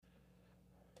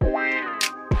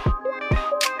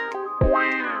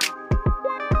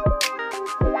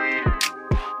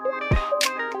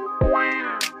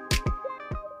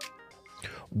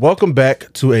Welcome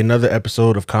back to another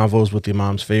episode of Convos with Your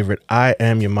Mom's Favorite. I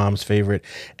am your mom's favorite,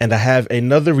 and I have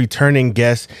another returning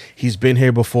guest. He's been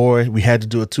here before. We had to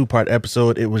do a two-part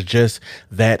episode. It was just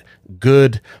that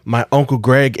good. My Uncle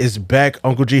Greg is back.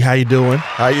 Uncle G, how you doing?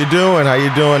 How you doing? How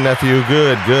you doing, nephew?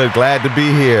 Good, good. Glad to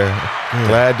be here. Good.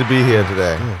 Glad to be here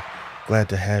today. Good. Glad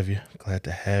to have you. Glad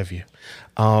to have you.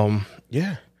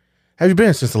 Yeah. How you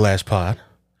been since the last pod?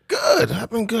 Good. I've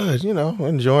been good.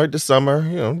 Enjoyed the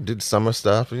summer. Did summer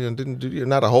stuff. Didn't do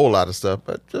not a whole lot of stuff,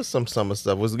 but just some summer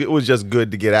stuff. It was just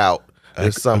good to get out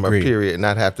this summer period, and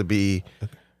not have to be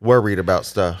worried about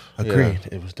stuff. Agreed.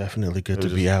 It was definitely good to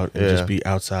be out and just be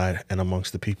outside and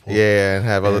amongst the people. Yeah, and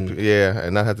have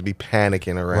and not have to be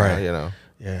panicking around. Right.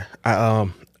 Yeah.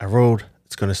 I rode.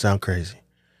 It's gonna sound crazy,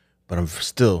 but I'm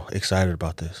still excited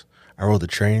about this. I rode the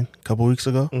train a couple weeks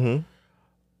ago. Mm-hmm.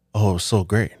 Oh, it was so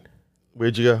great.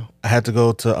 Where'd you go? I had to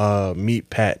go to meet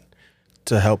Pat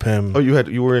to help him. Oh,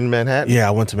 you were in Manhattan? Yeah,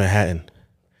 I went to Manhattan.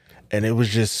 And it was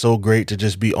just so great to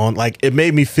just be on, like, it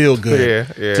made me feel good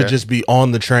to just be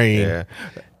on the train. Yeah.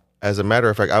 As a matter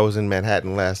of fact, I was in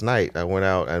Manhattan last night. I went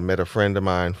out and met a friend of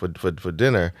mine for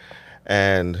dinner,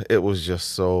 and it was just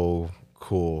so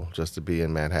cool just to be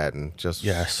in Manhattan. Just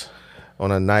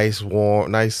on a nice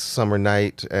summer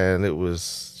night, and it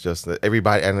was just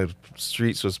everybody, and the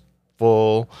streets was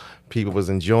full. People was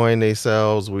enjoying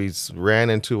themselves. We ran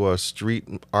into a street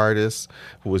artist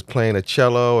who was playing a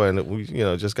cello, and we,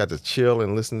 just got to chill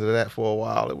and listen to that for a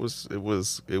while. It was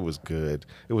good.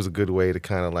 It was a good way to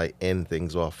kind of like end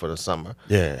things off for the summer.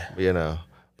 Yeah.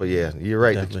 But yeah, you're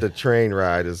right. The train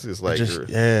ride is like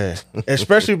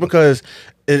especially because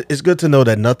it's good to know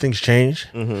that nothing's changed.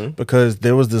 Mm-hmm. Because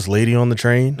there was this lady on the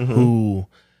train who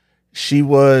she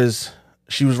was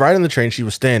riding the train. She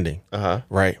was standing,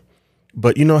 right.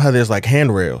 But you know how there's like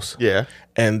handrails,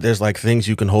 and there's like things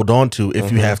you can hold on to if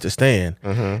you have to stand,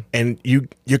 and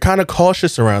you're kind of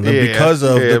cautious around them because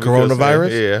of the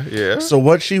coronavirus. So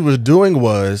what she was doing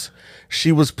was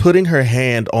she was putting her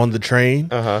hand on the train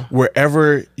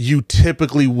wherever you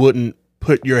typically wouldn't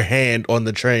put your hand on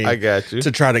the train. I got you. To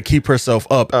try to keep herself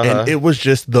up, and it was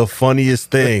just the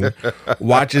funniest thing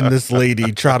watching this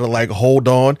lady try to like hold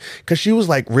on, because she was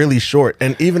like really short,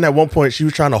 and even at one point she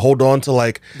was trying to hold on to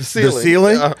like the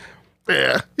ceiling.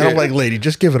 And I'm like, lady,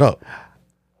 just give it up.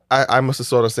 I must have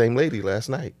saw the same lady last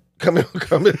night coming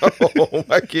home.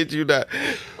 I kid you not.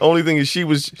 Only thing is she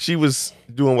was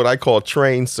doing what I call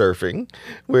train surfing,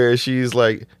 where she's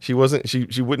like she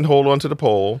wouldn't hold on to the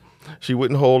pole. She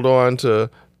wouldn't hold on to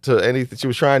anything. She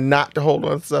was trying not to hold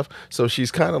on to stuff. So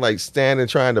she's kind of like standing,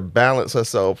 trying to balance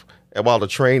herself while the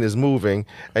train is moving,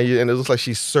 and it looks like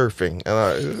she's surfing.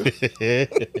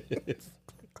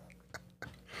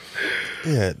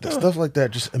 Yeah, stuff like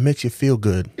that it makes you feel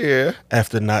good. Yeah.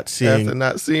 After not seeing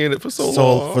it for so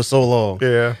long.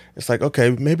 Yeah. It's like,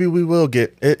 okay, maybe we will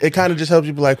get it. It kind of just helps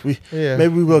you be like, maybe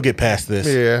we will get past this.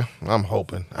 Yeah. I'm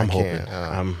hoping. I'm hoping.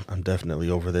 I'm definitely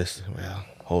over this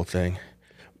whole thing.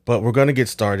 But we're gonna get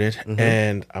started,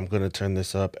 and I'm gonna turn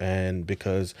this up, and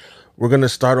because we're gonna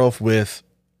start off with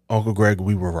Uncle Greg,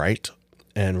 we were right,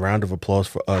 and round of applause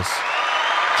for us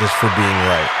just for being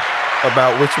right.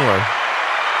 About which one?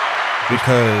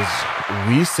 Because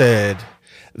we said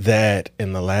that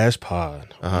in the last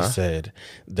pod, we said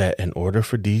that in order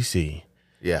for DC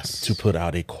to put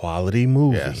out a quality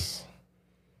movie,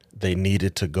 they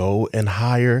needed to go and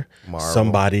hire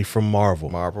somebody from Marvel.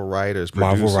 Marvel writers,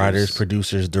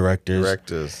 producers,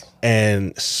 directors.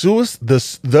 And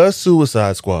the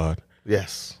Suicide Squad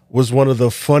was one of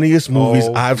the funniest movies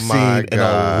I've seen in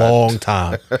a long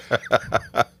time.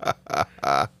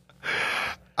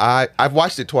 I've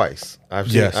watched it twice.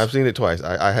 I've seen it twice.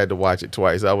 I had to watch it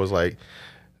twice. I was like,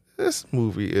 this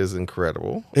movie is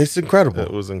incredible. It's incredible.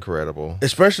 It was incredible,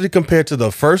 especially compared to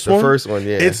the first one. The first one,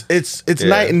 it's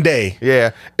night and day.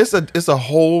 Yeah, it's a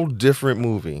whole different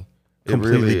movie.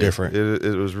 Completely really different.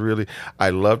 It was really. I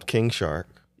loved King Shark.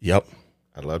 Yep,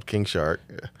 I loved King Shark.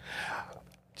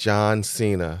 John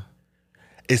Cena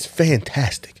is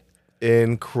fantastic.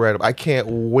 Incredible. I can't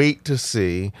wait to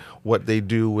see what they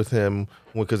do with him,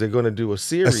 because they're going to do a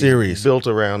series built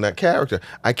around that character.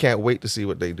 I can't wait to see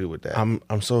what they do with that.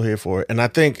 I'm so here for it. And I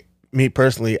think, me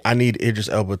personally, I need Idris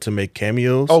Elba to make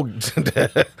cameos. Oh,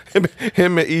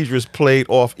 him and Idris played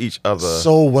off each other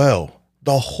so well.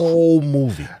 The whole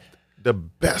movie. The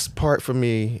best part for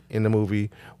me in the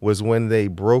movie was when they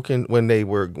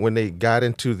got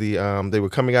into the they were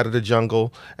coming out of the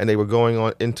jungle, and they were going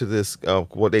on into this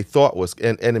what they thought was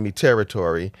enemy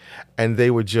territory, and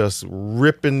they were just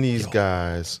ripping these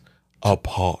guys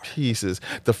apart pieces.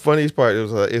 The funniest part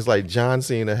is like John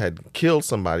Cena had killed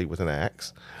somebody with an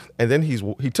axe, And then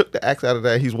he took the axe out of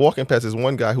that. He's walking past this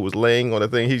one guy who was laying on the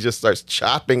thing. He just starts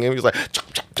chopping, and he's like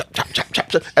chop, chop, chop, chop, chop, chop,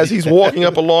 chop. As he's walking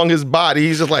up along his body,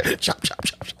 he's just like chop, chop,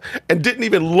 chop, chop, and didn't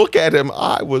even look at him.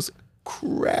 I was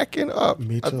cracking up.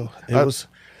 Me too.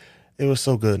 It was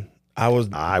so good. I was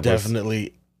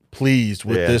definitely pleased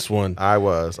with this one. I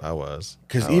was.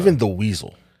 Because even the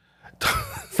weasel,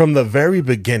 from the very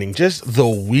beginning, just the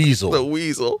weasel. The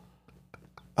weasel.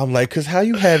 I'm like, because how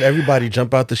you have everybody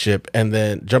jump out the ship and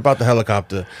then jump out the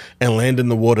helicopter and land in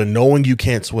the water knowing you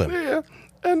can't swim. Yeah.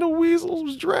 And the weasel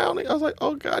was drowning. I was like,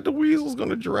 oh God, the weasel's going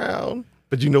to drown.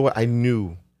 But you know what? I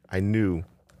knew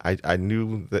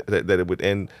that it would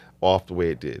end off the way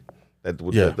it did. That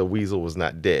the weasel was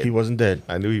not dead. He wasn't dead.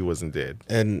 I knew he wasn't dead.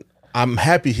 And I'm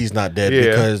happy he's not dead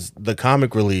because the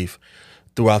comic relief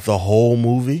throughout the whole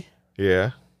movie.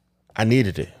 Yeah. I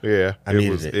needed it. Yeah. I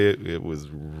needed it. It was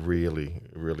really,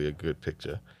 really a good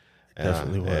picture.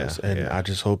 Definitely was. And I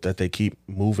just hope that they keep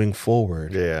moving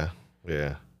forward. Yeah.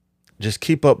 Yeah. Just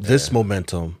keep up this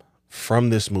momentum from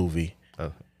this movie.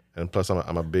 And plus,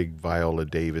 I'm a big Viola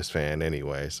Davis fan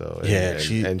anyway. So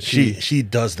she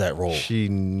does that role.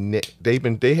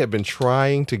 They have been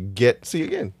trying to get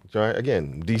again.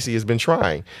 DC has been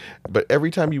trying, but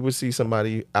every time you would see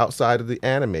somebody outside of the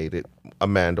animated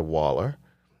Amanda Waller,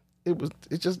 it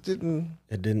just didn't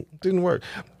work.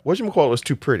 Whatchamacallit was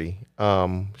too pretty.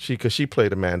 Because she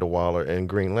played Amanda Waller in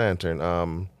Green Lantern.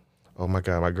 Oh my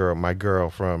God, my girl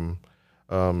from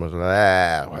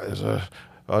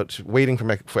waiting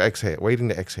to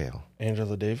exhale.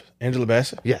 Angela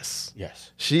Bassett. Yes.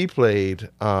 She played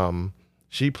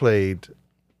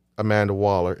Amanda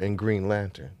Waller in Green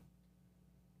Lantern.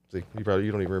 See, you don't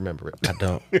even remember it.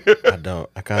 I don't.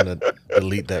 I kind of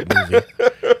delete that movie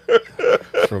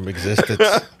from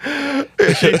existence.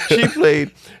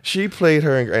 She played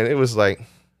her, and it was like,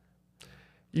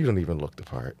 you don't even look the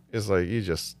part. It's like you're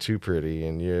just too pretty,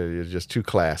 and you're just too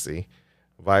classy.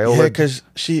 Viola, because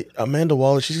Amanda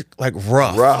Waller, she's like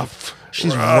rough.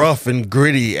 She's rough and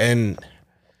gritty and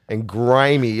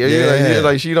grimy. Yeah.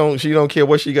 Like she don't care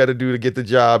what she got to do to get the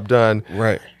job done.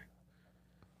 Right.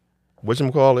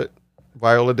 Whatchamacallit?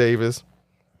 Viola Davis.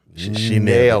 She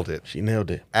nailed it. She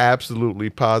nailed it. Absolutely,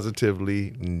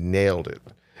 positively nailed it.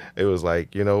 It was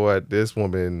like, you know what? This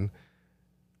woman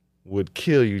would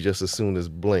kill you just as soon as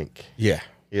blink. Yeah.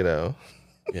 You know?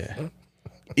 Yeah.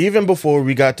 Even before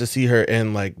we got to see her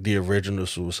in like the original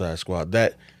Suicide Squad,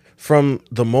 that from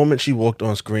the moment she walked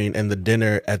on screen and the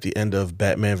dinner at the end of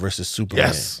Batman versus Superman.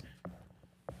 Yes.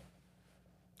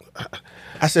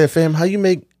 I said, fam, how you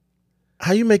make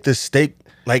the steak,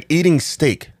 like eating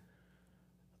steak,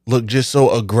 look just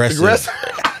so aggressive?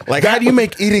 Like, how do you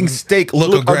make eating steak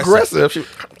look aggressive?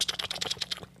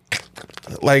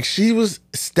 Like she was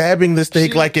stabbing the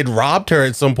steak like it robbed her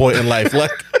at some point in life.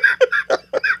 Like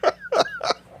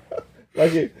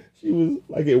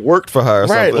it worked for her, or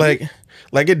right? Something.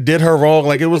 Like it did her wrong.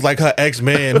 Like it was like her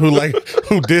ex-man who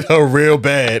did her real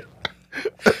bad,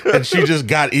 and she just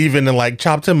got even and like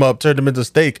chopped him up, turned him into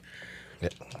steak.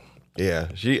 Yeah,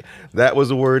 that was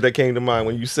the word that came to mind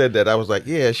when you said that. I was like,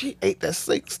 yeah, she ate that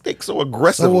steak so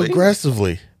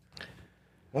aggressively.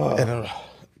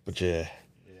 But yeah.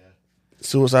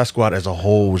 Suicide Squad as a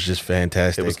whole was just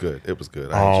fantastic. It was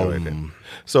good. I enjoyed it.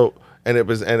 So, and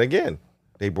again,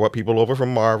 they brought people over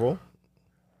from Marvel,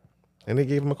 and they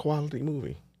gave them a quality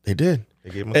movie. They did.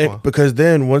 They gave them a quality. Because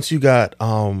then once you got,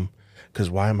 because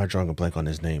why am I drawing a blank on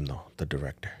his name though? The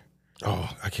director. Oh,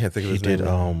 I can't think of his name. He did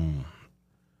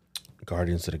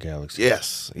Guardians of the Galaxy.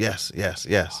 Yes.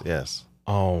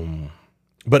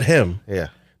 But him. Yeah.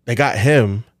 They got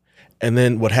him, and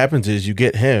then what happens is you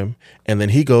get him, and then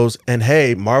he goes, and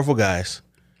hey, Marvel guys,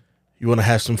 you want to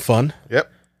have some fun?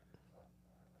 Yep.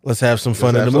 Let's have some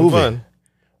fun in the movie.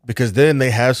 Because then they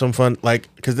have some fun,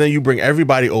 because then you bring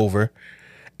everybody over,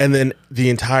 and then the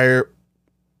entire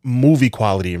movie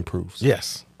quality improves.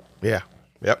 Yes. Yeah.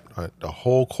 Yep.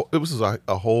 It was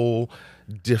a whole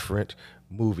different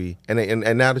movie, and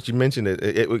now that you mentioned it,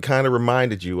 it kind of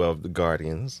reminded you of the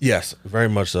Guardians. Yes, very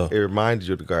much so. It reminded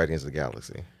you of the Guardians of the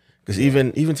Galaxy. Because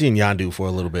even seeing Yondu for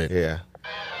a little bit. Yeah.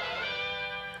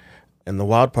 And the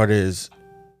wild part is,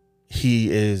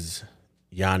 he is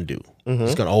Yondu. Mm-hmm.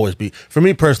 He's gonna always be, for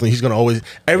me personally, he's gonna always,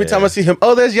 every time I see him,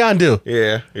 oh, there's Yondu.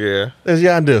 Yeah. There's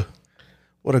Yondu.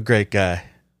 What a great guy.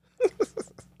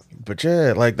 But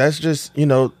yeah, that's just,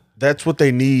 that's what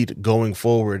they need going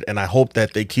forward, and I hope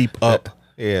that they keep up.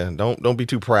 Yeah, don't be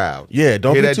too proud. Yeah,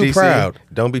 don't be too proud.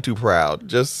 Don't be too proud.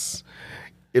 Just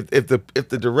if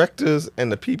the directors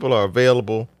and the people are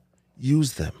available,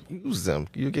 use them.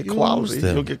 You get quality.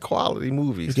 You'll get quality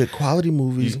movies. You get quality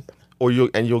movies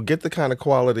you'll get the kind of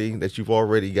quality that you've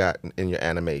already got in your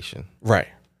animation. Right.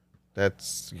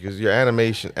 That's because your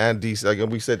animation and DC, like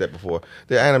we said that before,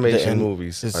 the animation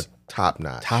movies are top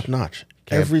notch. Top notch.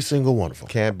 Every single one of them.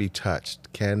 Can't be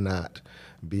touched. Cannot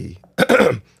be.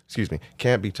 Excuse me.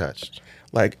 Can't be touched.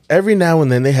 Like every now and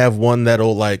then they have one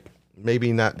that'll like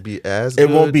maybe not be as good.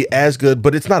 It won't be as good,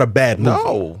 but it's not a bad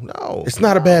movie. No. It's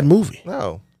not a bad movie.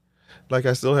 No. Like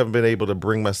I still haven't been able to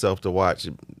bring myself to watch,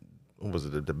 what was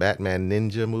it, the Batman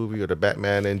Ninja movie or the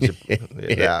Batman Ninja?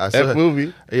 That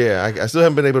movie. Yeah, I still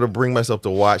haven't been able to bring myself to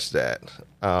watch that.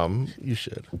 You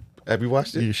should. Have you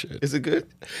watched it? You should. Is it good?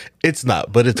 It's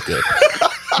not, but it's good.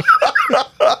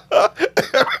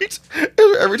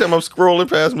 Every time I'm scrolling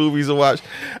past movies to watch,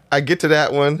 I get to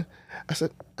that one. I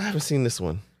said, I haven't seen this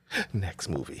one. Next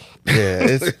movie.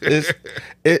 Yeah,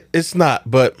 it's not,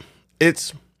 but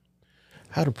it's,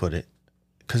 how to put it,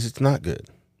 because it's not good.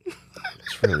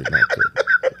 It's really not good.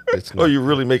 It's not you're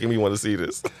really making me want to see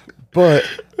this. But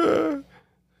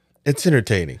it's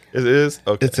entertaining. It is?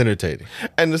 Okay. It's entertaining.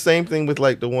 And the same thing with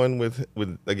like the one with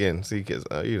again, see, because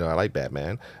I like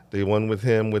Batman. The one with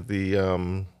him with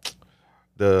the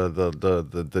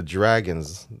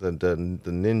dragons, the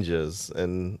ninjas,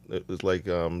 and it was like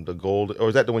the gold, or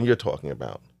is that the one you're talking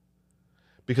about?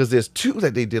 Because there's two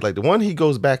that they did. Like the one he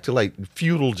goes back to like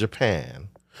feudal Japan.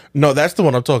 No, that's the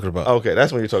one I'm talking about. Okay,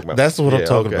 that's what you're talking about. That's the one I'm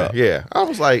talking about. Yeah, I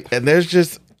was like, and there's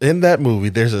just in that movie,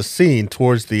 there's a scene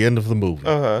towards the end of the movie.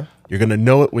 You're gonna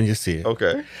know it when you see it.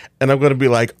 Okay, and I'm gonna be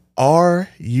like, "Are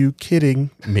you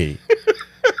kidding me?"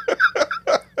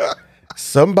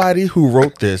 Somebody who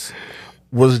wrote this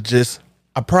was just,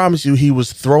 I promise you, he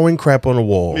was throwing crap on the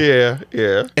wall. Yeah,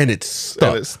 and it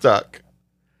stuck.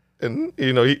 And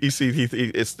he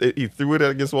threw it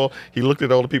against the wall. He looked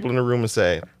at all the people in the room and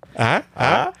said, and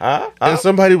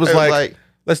somebody was like,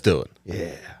 let's do it.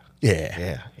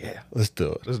 Yeah. Let's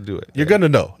do it. Let's do it. You're gonna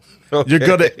know. Okay. You're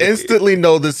gonna instantly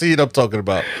know the scene I'm talking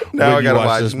about. Now I gotta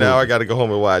watch. Now I gotta go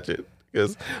home and watch it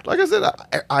because, like I said,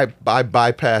 I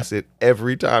bypass it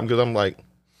every time because I'm like,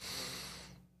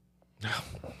 no,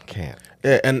 can't.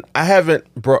 Yeah, and I haven't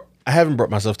brought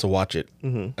myself to watch it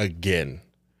again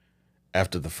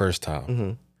after the first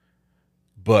time,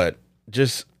 but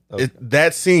just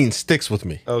that scene sticks with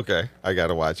me. Okay, I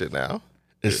gotta watch it now.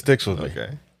 It sticks with me.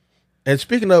 Okay. And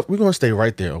speaking of, we're gonna stay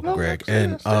right there, Uncle Greg.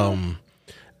 And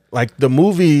like the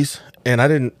movies, and I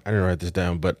didn't write this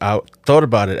down, but I thought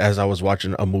about it as I was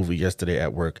watching a movie yesterday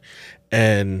at work,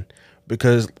 and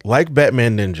because like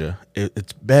Batman Ninja,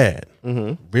 it's bad,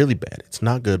 really bad. It's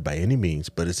not good by any means,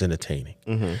 but it's entertaining.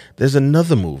 There's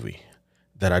another movie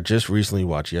that I just recently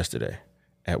watched yesterday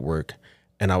at work,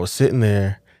 and I was sitting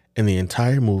there, and the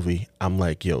entire movie, I'm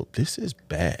like, yo, this is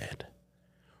bad.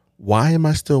 Why am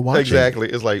I still watching? Exactly.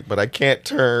 It's like, but I can't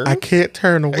turn. I can't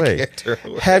turn away.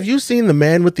 Have you seen The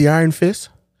Man with the Iron Fist?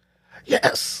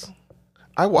 Yes.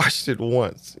 I watched it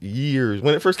once, years,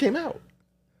 when it first came out.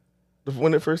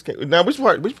 When it first came. Now, which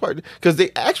part? Because they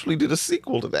actually did a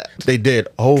sequel to that. They did.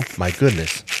 Oh, my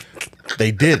goodness.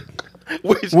 They did.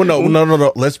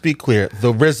 No. Let's be clear.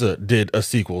 The RZA did a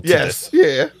sequel to this.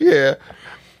 Yeah.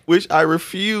 Which I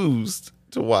refused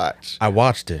to watch. I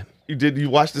watched it. You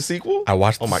watch the sequel? I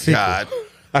watched the sequel. Oh, my God.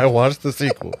 I watched the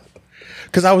sequel.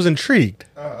 Because I was intrigued.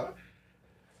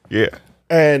 Yeah.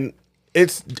 And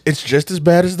it's just as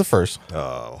bad as the first.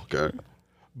 Oh, okay.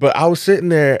 But I was sitting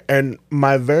there, and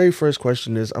my very first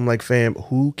question is, I'm like, fam,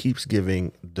 who keeps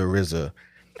giving the RZA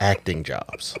acting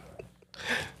jobs?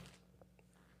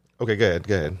 Okay, go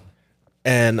ahead.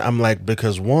 And I'm like,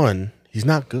 because one, he's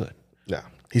not good. No.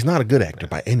 He's not a good actor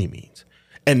by any means.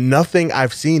 And nothing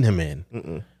I've seen him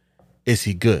in is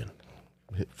he good.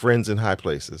 Friends in High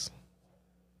Places.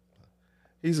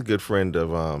 He's a good friend of,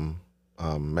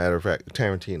 matter of fact,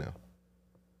 Tarantino.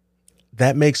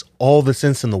 That makes all the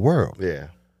sense in the world. Yeah.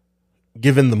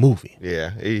 Given the movie. Yeah.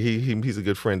 He's a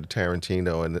good friend of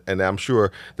Tarantino, and I'm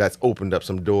sure that's opened up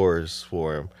some doors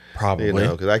for him. Probably.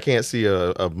 Because I can't see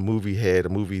a movie head,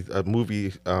 I'm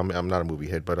not a movie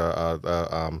head, but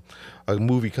a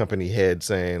movie company head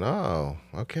saying, oh,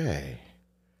 okay,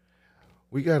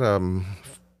 we got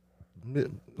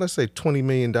let's say $20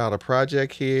 million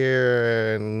project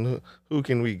here, and who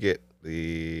can we get?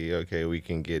 We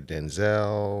can get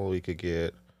Denzel, we could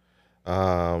get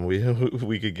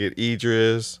we could get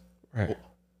Idris, right,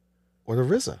 or the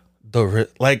RZA.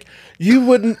 Like, you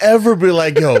wouldn't ever be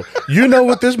like, yo, you know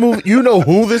what this movie, you know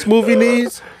who this movie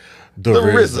needs? The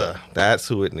RZA. That's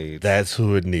who it needs. That's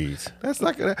who it needs. That's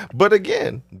not gonna. But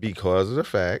again, because of the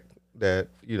fact that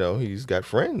he's got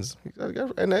friends,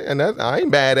 and I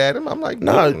ain't mad at him. I'm like,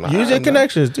 use your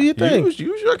connections. Do your thing. Use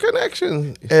your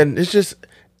connections. And it's just,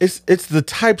 it's the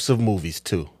types of movies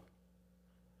too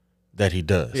that he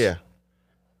does. Yeah.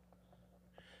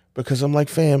 Because I'm like,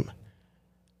 fam,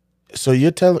 so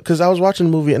you're telling, because I was watching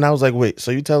the movie and I was like, wait,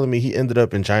 so you're telling me he ended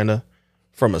up in China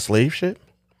from a slave ship?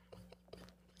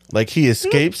 Like he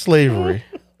escaped slavery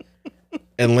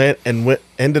and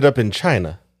ended up in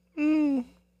China. Yeah.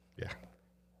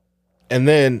 And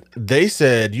then they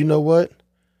said, you know what?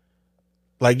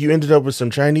 Like you ended up with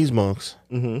some Chinese monks.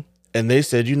 Mm-hmm. And they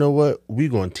said, you know what? We're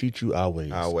going to teach you our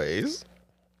ways. Our ways.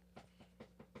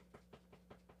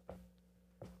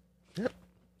 Yep.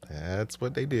 That's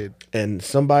what they did. And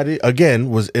somebody, again,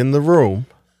 was in the room.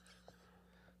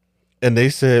 And they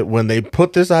said, when they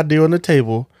put this idea on the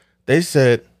table, they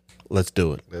said, let's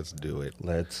do it. Let's do it.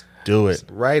 Let's do it.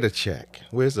 Write a check.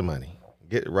 Where's the money?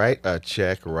 Write a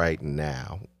check right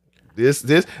now. This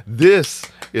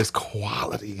is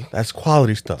quality. That's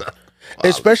quality stuff.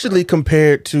 Especially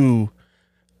compared to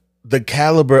the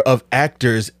caliber of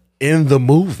actors in the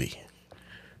movie.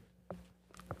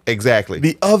 Exactly.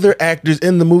 The other actors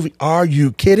in the movie. Are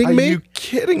you kidding me? Are you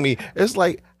kidding me? It's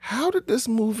like, how did this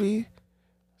movie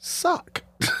suck?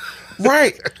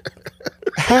 Right.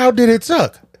 How did it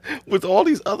suck? With all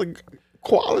these other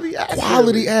quality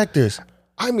actors.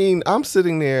 I mean, I'm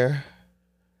sitting there.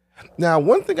 Now,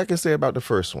 one thing I can say about the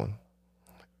first one,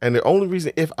 and the only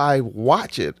reason if I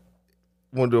watch it,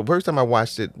 when the first time I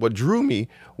watched it, what drew me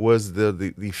was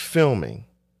the filming.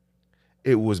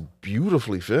 It was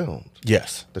beautifully filmed.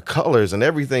 Yes, the colors and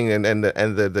everything, and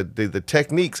the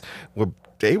techniques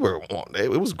it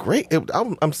was great.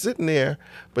 I'm sitting there,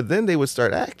 but then they would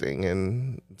start acting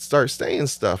and start saying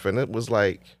stuff, and it was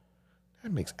like,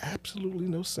 that makes absolutely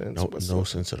no sense. No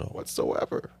sense at all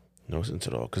whatsoever. No sense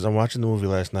at all. Because I'm watching the movie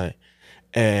last night,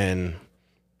 and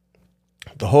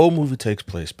the whole movie takes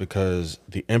place because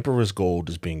the Emperor's gold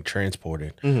is being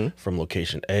transported from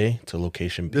location A to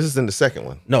location B. This is in the second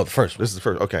one. No, the first one. This is the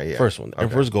first. Okay, yeah. First one. The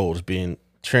Emperor's gold is being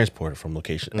transported from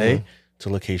location A to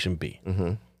location B.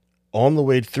 On the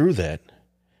way through that,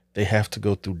 they have to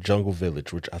go through Jungle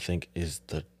Village, which I think is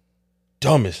the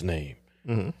dumbest name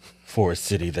for a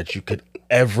city that you could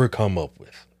ever come up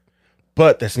with.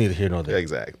 But that's neither here nor there.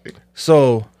 Exactly.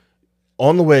 So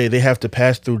on the way, they have to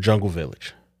pass through Jungle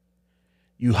Village.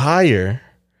 You hire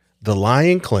the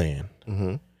Lion Clan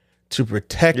to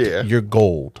protect your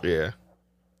gold. Yeah.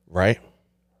 Right?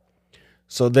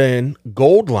 So then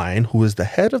Gold Lion, who is the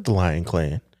head of the Lion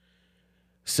Clan,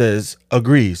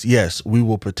 agrees, yes, we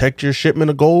will protect your shipment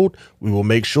of gold. We will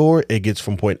make sure it gets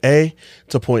from point A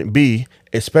to point B,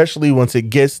 especially once it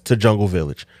gets to Jungle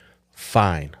Village.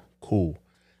 Fine. Cool.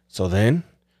 So then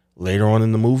later on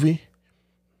in the movie,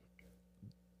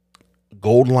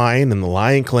 Gold Lion and the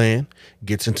Lion Clan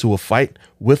gets into a fight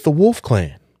with the Wolf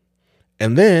Clan.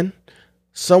 And then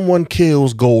someone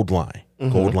kills Gold Lion.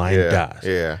 Gold Lion dies.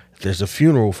 Yeah. There's a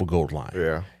funeral for Gold Lion.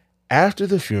 Yeah. After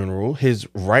the funeral, his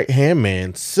right-hand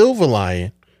man, Silver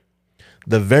Lion,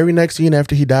 the very next scene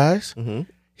after he dies,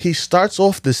 he starts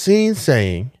off the scene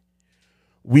saying,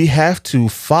 we have to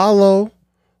follow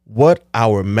what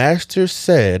our master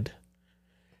said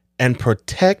and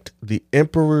protect the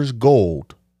Emperor's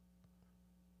gold.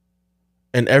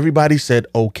 And everybody said,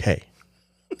 okay.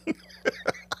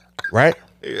 Right?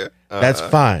 Yeah. That's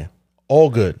fine. All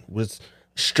good. With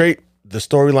straight, the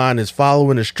storyline is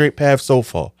following a straight path so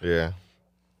far. Yeah.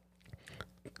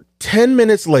 10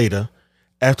 minutes later,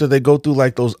 after they go through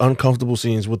like those uncomfortable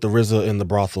scenes with the RZA in the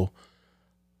brothel,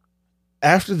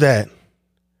 after that,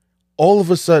 all of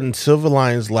a sudden, Silver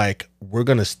Lion's like, we're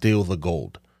going to steal the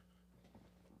gold.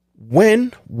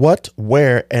 When, what,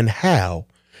 where, and how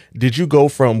did you go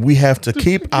from we have to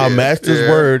keep our master's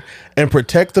word and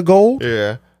protect the gold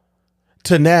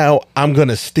to now I'm going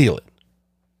to steal it?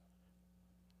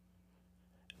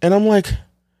 And I'm like,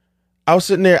 I was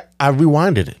sitting there, I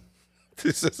rewinded it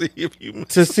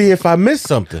to see if I missed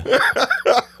something.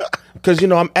 Because,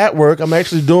 I'm at work, I'm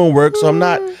actually doing work, so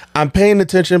I'm paying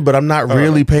attention, but I'm not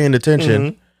really paying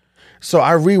attention. So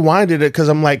I rewinded it because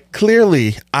I'm like,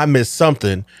 clearly I missed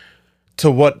something to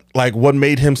what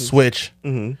made him switch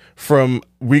from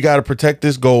we got to protect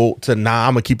this gold to nah,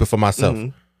 I'm going to keep it for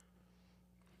myself.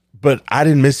 But I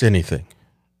didn't miss anything.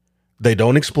 They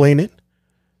don't explain it.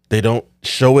 They don't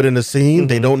show it in the scene.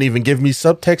 They don't even give me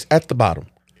subtext at the bottom.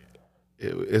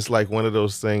 It's like one of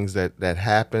those things that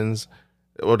happens,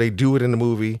 or they do it in the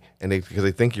movie, and because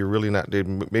they think you're really not.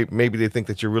 Maybe they think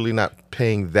that you're really not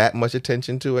paying that much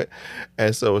attention to it,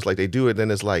 and so it's like they do it.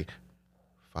 Then it's like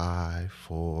 5,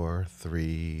 4,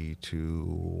 3, 2,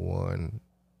 1.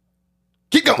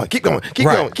 Keep going. Keep going. Keep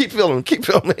going. Keep filming. Keep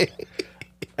filming.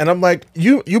 And I'm like,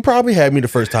 you probably had me the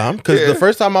first time, because the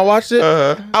first time I watched it,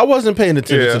 I wasn't paying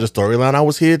attention to the storyline. I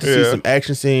was here to see some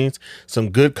action scenes, some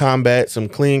good combat, some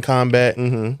clean combat.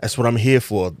 That's what I'm here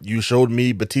for. You showed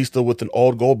me Batista with an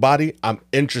all gold body. I'm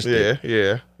interested.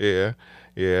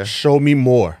 Yeah. Show me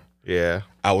more. Yeah.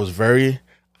 I was very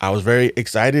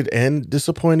excited and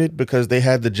disappointed because they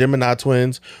had the Gemini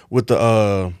twins with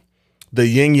the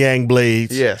yin yang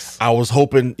blades. Yes. I was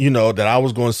hoping, that I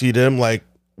was going to see them like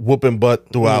whooping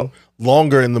butt throughout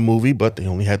longer in the movie, but they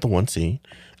only had the one scene,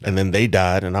 and then they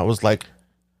died, and I was like,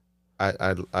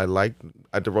 I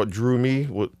what drew me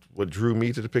to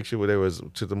the picture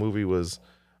to the movie was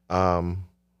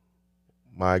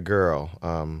my girl.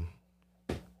 What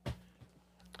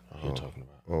are you talking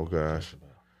about? Oh gosh.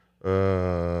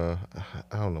 I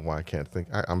don't know why I can't think.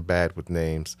 I'm bad with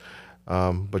names.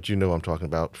 But I'm talking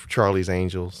about Charlie's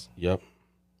Angels. Yep.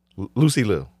 Lucy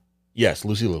Liu. Yes,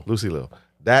 Lucy Liu. Lucy Liu.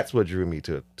 That's what drew me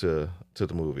to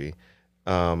the movie.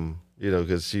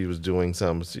 Because she was doing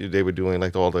they were doing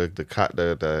like all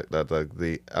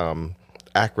the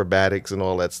acrobatics and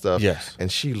all that stuff. Yes.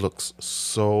 And she looks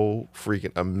so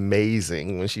freaking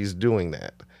amazing when she's doing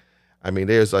that. I mean,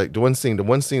 there's like the one scene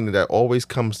that always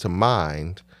comes to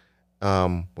mind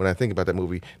when I think about that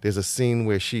movie. There's a scene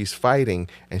where she's fighting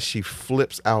and she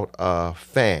flips out a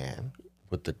fan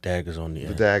with the daggers on the end.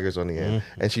 The daggers on the end.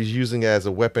 And she's using it as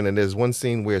a weapon. And there's one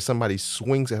scene where somebody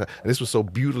swings at her, and this was so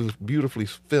beautifully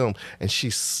filmed, and she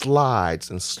slides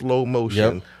in slow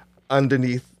motion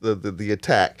underneath the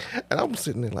attack. And I'm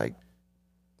sitting there like,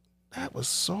 that was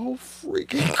so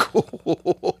freaking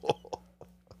cool.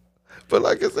 But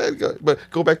like I said,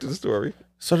 go back to the story.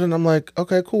 So then I'm like,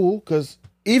 okay, cool. Because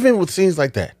even with scenes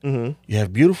like that, you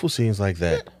have beautiful scenes like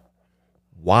that.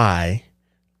 Why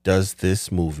does this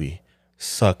movie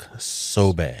suck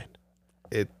so bad?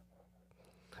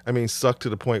 Suck to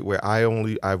the point where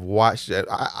I've watched it.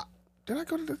 Did I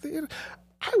go to the theater?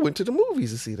 I went to the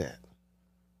movies to see that.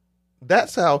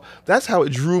 That's how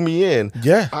it drew me in.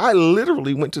 Yeah. I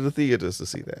literally went to the theaters to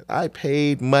see that. I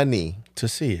paid money to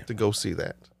see it, to go see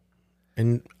that.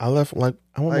 And I left like,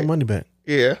 I want my money back.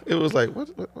 Yeah. It was like,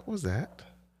 what was that?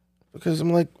 Because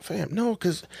I'm like, fam, no,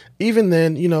 because even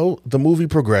then, the movie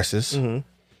progresses, and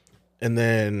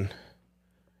then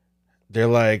they're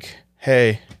like,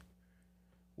 hey,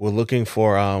 we're looking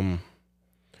for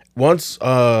once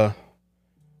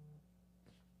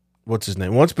what's his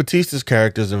name? Once Batista's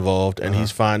character is involved, and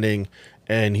he's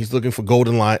looking for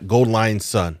Golden Lion's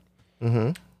son,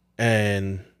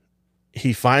 and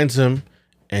he finds him,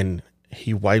 and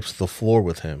he wipes the floor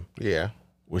with him. Yeah,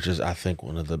 which is, I think,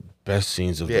 one of the best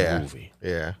scenes of the movie.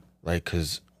 Yeah, like,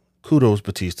 because kudos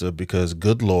Batista, because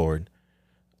good Lord,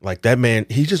 like that man,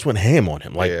 he just went ham on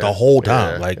him like the whole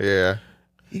time.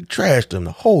 He trashed him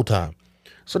the whole time.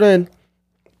 So then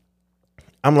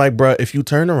I'm like, bruh, if you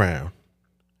turn around,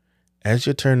 as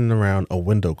you're turning around, a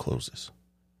window closes.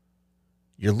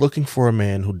 You're looking for a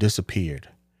man who disappeared.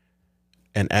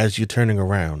 And as you're turning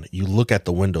around, you look at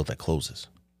the window that closes.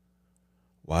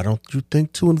 Why don't you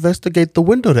think to investigate the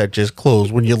window that just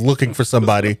closed when you're looking for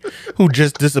somebody who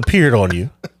just disappeared on you?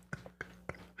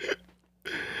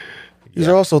 These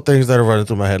are also things that are running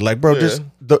through my head. Like, bro, just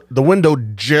the window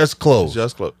just closed.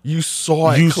 Just closed. You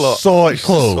saw it close. Saw it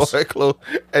close. You saw it close.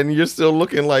 And you're still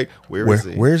looking like, where is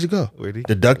he? Where's he go?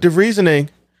 Deductive reasoning.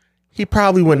 He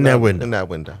probably went in that window. In that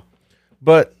window.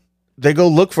 But they go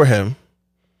look for him,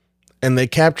 and they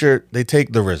take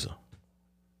the RZA.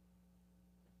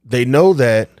 They know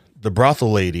that the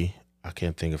brothel lady, I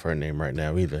can't think of her name right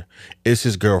now either, is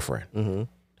his girlfriend.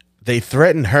 They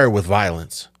threaten her with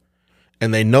violence.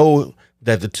 And they know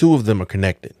that the two of them are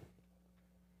connected.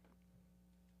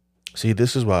 See,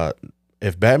 this is why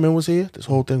if Batman was here, this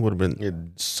whole thing would have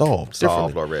been solved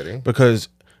already. Because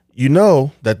you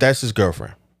know that that's his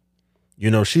girlfriend.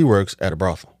 You know she works at a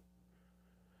brothel.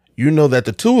 You know that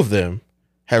the two of them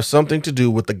have something to do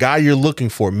with the guy you're looking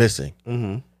for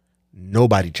missing.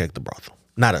 Nobody checked the brothel.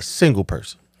 Not a single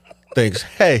person thinks,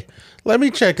 hey, let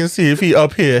me check and see if he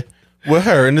up here with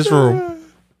her in this room.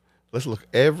 Let's look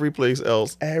every place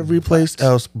else. Every place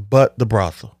else but the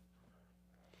brothel.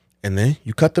 And then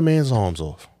you cut the man's arms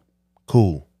off.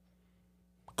 Cool.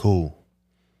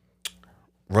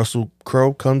 Russell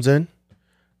Crowe comes in.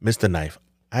 Mr. Knife.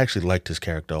 I actually liked his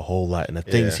character a whole lot and the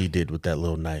things he did with that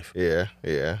little knife. Yeah.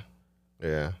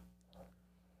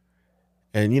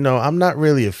 And, I'm not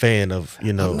really a fan of,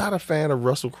 I'm not a fan of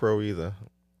Russell Crowe either.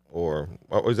 Or,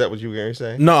 is that what you were going to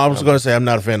say? No, I was going to say I'm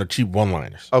not a fan of cheap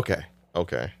one-liners. Okay.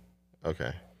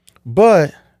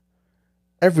 But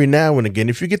every now and again,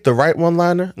 if you get the right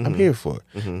one-liner, I'm here for it.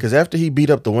 Because after he beat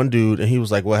up the one dude and he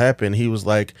was like, what happened? He was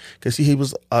like, because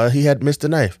he had missed a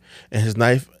knife and his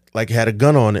knife like had a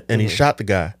gun on it and he shot the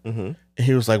guy. And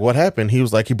he was like, what happened? He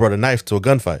was like, he brought a knife to a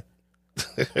gunfight.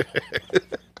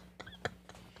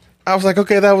 I was like,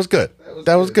 okay, that was good.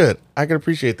 That was good. I can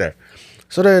appreciate that.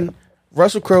 So then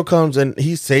Russell Crowe comes and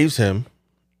he saves him.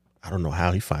 I don't know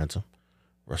how he finds him.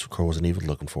 Russell Crowe wasn't even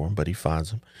looking for him, but he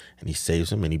finds him and he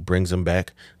saves him and he brings him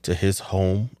back to his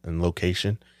home and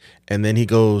location. And then he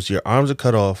goes, your arms are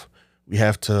cut off. We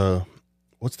have to,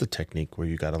 what's the technique where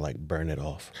you got to like burn it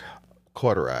off?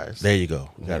 Cauterize. There you go.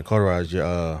 You got to cauterize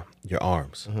your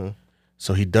arms.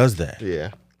 So he does that.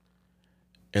 Yeah.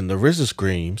 And the RZA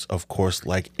screams, of course,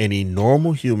 like any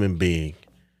normal human being,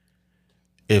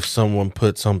 if someone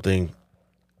put something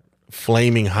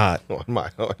flaming hot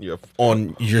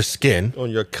on your skin, on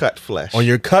your cut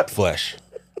flesh,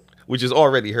 which is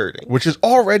already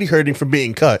hurting from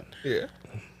being cut. Yeah.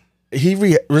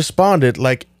 He responded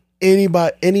like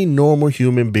any normal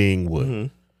human being would.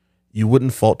 You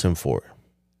wouldn't fault him for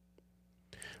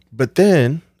it. But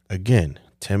then again,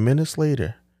 10 minutes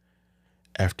later,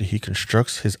 after he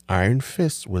constructs his iron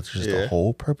fist, which is the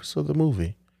whole purpose of the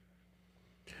movie,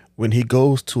 when he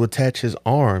goes to attach his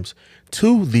arms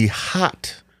to the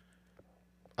hot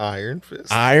iron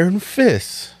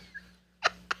fist,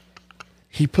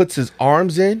 he puts his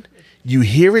arms in. You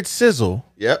hear it sizzle.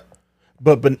 Yep.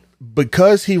 But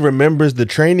because he remembers the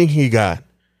training he got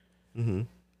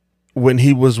when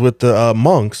he was with the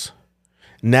monks,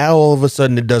 now all of a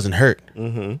sudden it doesn't hurt.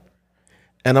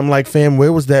 And I'm like, fam,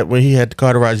 where was that when he had to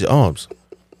cauterize your arms?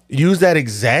 Use that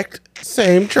exact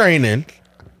same training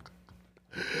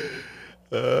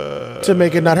to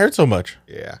make it not hurt so much.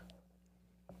 Yeah.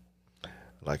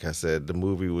 Like I said, the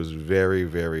movie was very,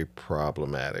 very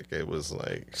problematic. It was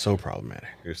like... so problematic.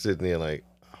 You're sitting there like,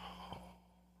 oh,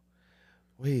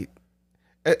 wait.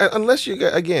 Unless you...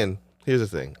 Again, here's the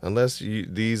thing. Unless you...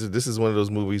 This is one of those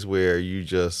movies where you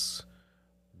just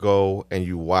go and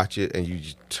you watch it and you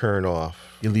turn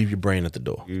off. You leave your brain at the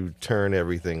door. You turn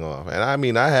everything off. And I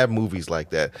mean, I have movies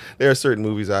like that. There are certain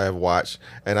movies I have watched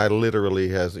and I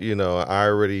literally I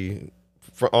already,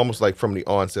 almost like from the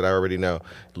onset, I already know,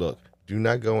 look, do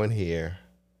not go in here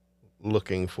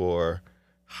looking for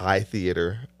high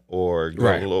theater or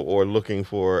looking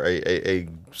for a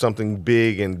something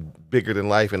big and bigger than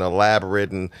life and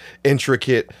elaborate and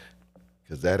intricate.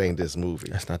 Because that ain't this movie.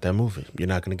 That's not that movie. You're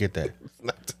not going to get that. It's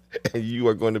not, and you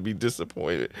are going to be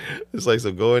disappointed. It's like,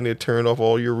 so go in there, turn off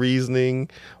all your reasoning,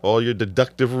 all your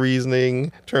deductive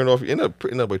reasoning, turn off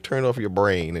your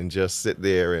brain and just sit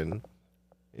there and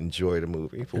enjoy the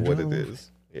movie for what it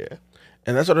is. Yeah.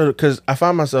 And that's what, because I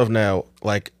find myself now,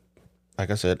 like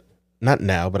I said, not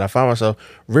now, but I find myself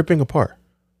ripping apart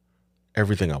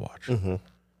everything I watch.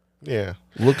 Yeah.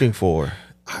 Looking for...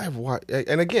 I've watched,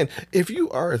 and again, if you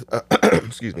are,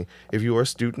 excuse me, if you are a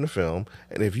student of film,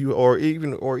 and if you, or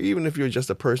even if you're just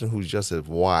a person who's just have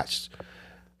watched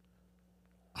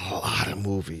a lot of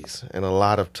movies and a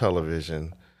lot of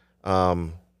television,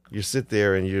 you sit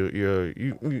there and you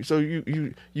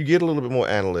get a little bit more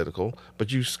analytical,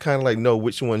 but you kind of like know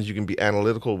which ones you can be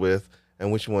analytical with and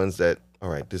which ones that, all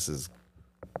right, this is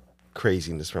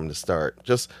craziness from the start.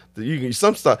 Just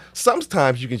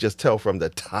sometimes you can just tell from the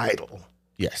title.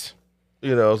 Yes.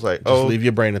 It's like, just leave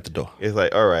your brain at the door. It's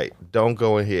like, all right, don't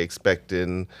go in here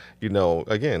expecting,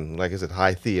 again, like I said,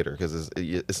 high theater, because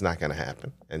it's not going to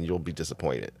happen and you'll be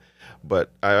disappointed. But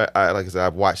I like I said,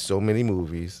 I've watched so many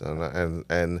movies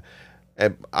and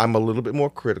I'm a little bit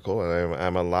more critical and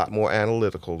I'm a lot more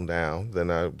analytical now than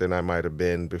I might have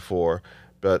been before.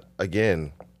 But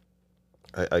again,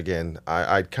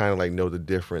 I kind of like know the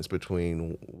difference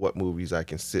between what movies I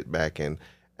can sit back and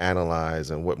analyze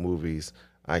and what movies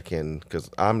I can, because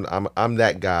I'm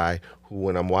that guy who,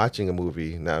 when I'm watching a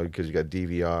movie now, because you got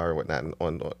DVR and whatnot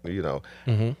on,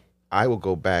 I will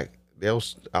go back.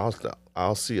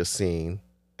 I'll see a scene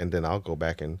and then I'll go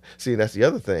back and see. That's the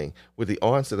other thing with the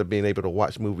onset of being able to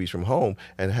watch movies from home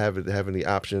and having the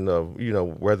option of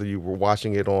whether you were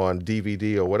watching it on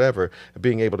DVD or whatever,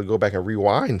 being able to go back and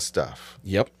rewind stuff.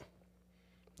 Yep.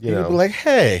 You'd be like,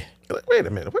 hey, wait a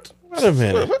minute, what? Wait a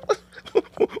minute.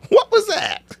 What was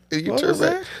that? You turn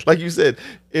back, like you said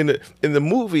in the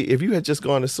movie. If you had just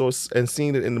gone and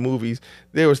seen it in the movies,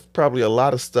 there was probably a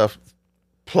lot of stuff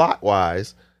plot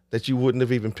wise that you wouldn't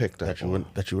have even picked up. That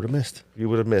you would have missed. You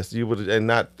would have missed. You would have and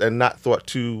not thought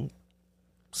 2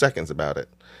 seconds about it,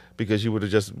 because you would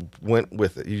have just went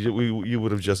with it. You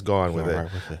would have just gone with it.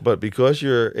 But because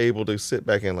you're able to sit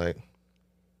back and like,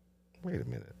 wait a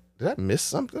minute, did I miss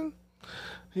something?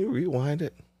 You rewind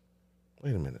it.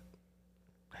 wait a minute.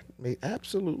 That made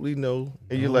absolutely no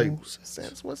you're like,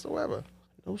 sense whatsoever.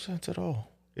 No sense at all.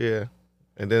 Yeah.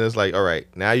 And then it's like, all right,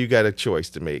 now you got a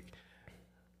choice to make.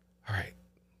 All right.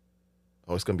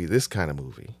 Oh, it's going to be this kind of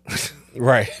movie.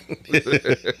 Right.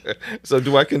 So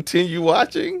do I continue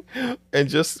watching and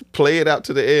just play it out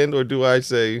to the end, or do I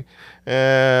say,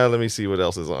 let me see what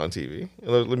else is on TV.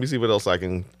 Let me see what else I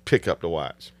can pick up to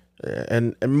watch.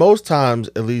 And most times,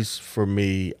 at least for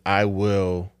me, I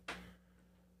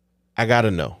got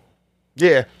to know.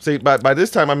 Yeah. See, by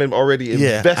this time, I'm already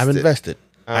invested. Yeah, I'm invested.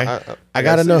 I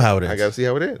got to know how it ends. I got to see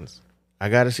how it ends. I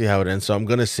got to see how it ends. So I'm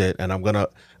going to sit and I'm going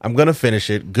to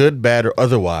finish it, good, bad, or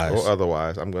otherwise.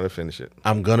 I'm going to finish it.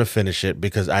 I'm going to finish it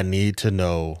because I need to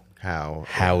know how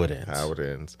it ends. How it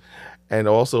ends. And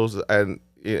also, and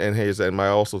my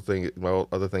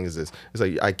other thing is this. It's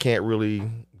like I can't really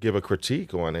give a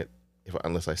critique on it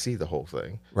unless I see the whole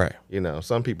thing. Right.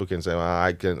 Some people can say, well,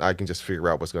 I can just figure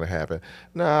out what's going to happen.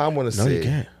 No, I want to see. No, you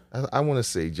can't. I want to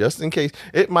see, just in case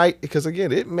it might, because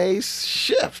again, it may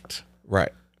shift.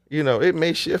 Right. It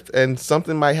may shift, and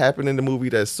something might happen in the movie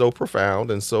that's so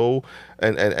profound and so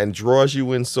and draws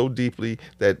you in so deeply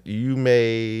that you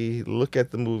may look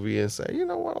at the movie and say, you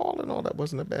know what, all in all, that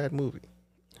wasn't a bad movie.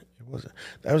 It wasn't.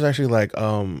 That was actually like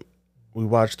we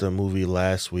watched a movie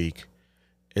last week.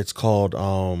 It's called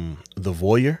The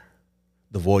Voyeur,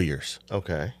 The Voyeurs.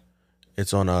 Okay.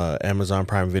 It's on Amazon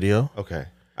Prime Video. Okay.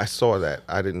 I saw that.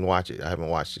 I didn't watch it. I haven't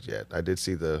watched it yet. I did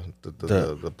see the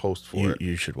post for it.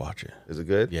 You should watch it. Is it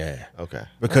good? Yeah. Okay.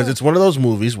 Because it's one of those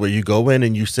movies where you go in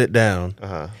and you sit down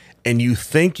and you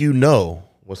think you know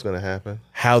what's going to happen,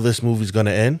 how this movie's going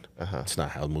to end. It's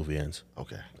not how the movie ends.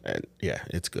 Okay. And yeah,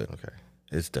 it's good. Okay.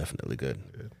 It's definitely good.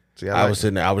 See, I was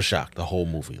sitting there. I was shocked the whole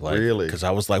movie. Like, really? Because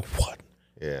I was like, what?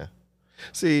 Yeah.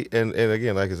 See, and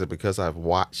again, like I said, because I've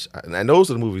watched, and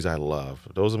those are the movies I love.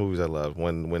 Those are the movies I love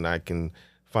when I can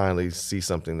finally see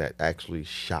something that actually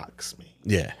shocks me.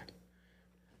 Yeah.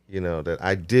 That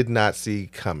I did not see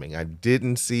coming. I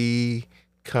didn't see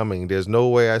coming. There's no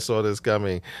way I saw this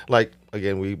coming. Like,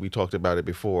 again, we talked about it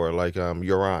before, like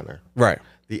Your Honor. Right.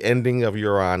 The ending of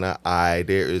Your Honor, there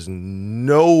is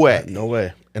no way. No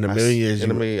way. In a million years,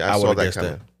 I saw that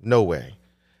coming. No way.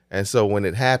 And so when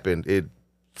it happened, it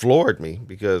floored me,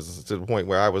 because to the point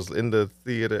where I was in the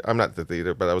theater. I'm not the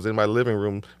theater, but I was in my living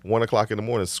room 1:00 in the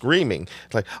morning screaming.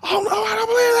 It's like, oh no, I don't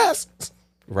believe this.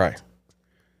 Right.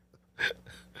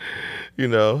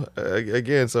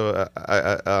 Again, so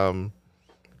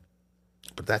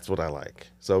but that's what I like.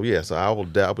 So yeah, so I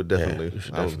would definitely,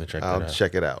 I'll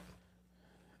check it out.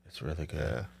 It's really good.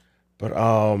 Yeah. But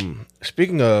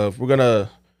speaking of,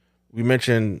 we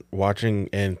mentioned watching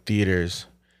in theaters,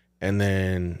 and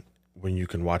then when you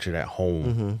can watch it at home.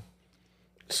 Mm-hmm.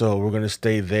 So we're going to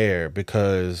stay there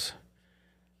because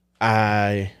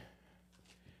at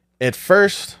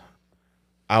first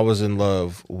I was in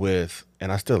love with,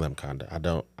 and I still am kinda, I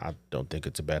don't think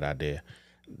it's a bad idea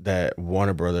that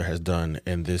Warner Brother has done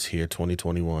in this here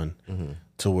 2021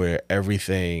 to where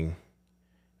everything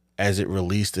as it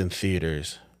released in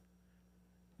theaters,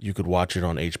 you could watch it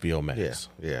on HBO Max.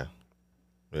 Yeah.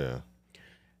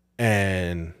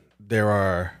 And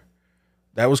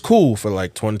that was cool for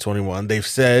like 2021.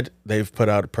 They've put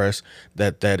out a press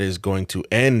that is going to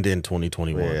end in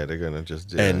 2021. Yeah, they're gonna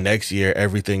just. Yeah. And next year,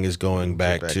 everything is going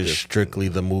back to strictly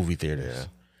the movie theaters.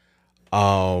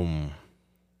 Yeah.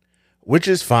 Which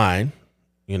is fine,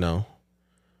 because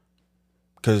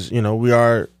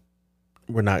we're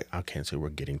not. I can't say we're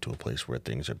getting to a place where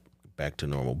things are back to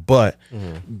normal, but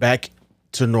back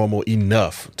to normal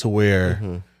enough to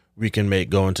where we can make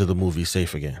going to the movie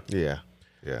safe again. Yeah.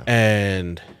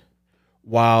 And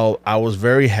while I was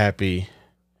very happy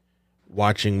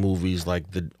watching movies like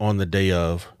on the day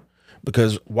of,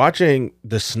 because watching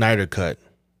the Snyder Cut,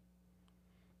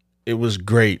 it was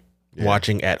great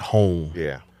watching at home.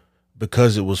 Yeah.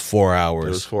 Because it was 4 hours. It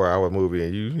was a 4-hour movie,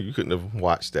 and you couldn't have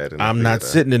watched that. I'm not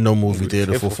sitting in no movie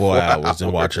theater for 4 hours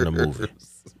and watching a movie.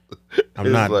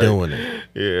 I'm not doing it.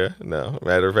 Yeah, no.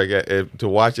 Matter of fact, to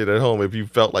watch it at home, if you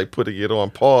felt like putting it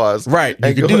on pause, right,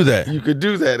 you could do that. You could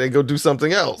do that and go do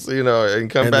something else, and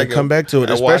come back to it.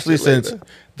 Especially since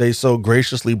they so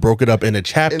graciously broke it up into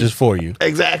chapters for you.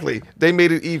 Exactly, they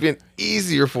made it even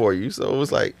easier for you. So it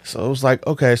was like,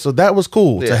 okay, so that was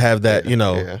cool to have that,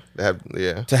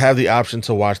 to have the option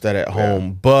to watch that at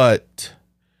home. But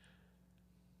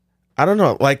I don't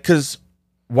know, like, because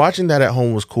watching that at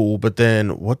home was cool, but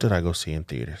then what did I go see in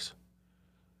theaters?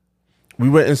 We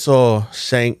went and saw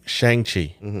Shang-Chi.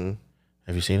 Mm-hmm.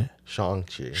 Have you seen it?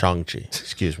 Shang-Chi.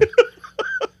 Excuse me.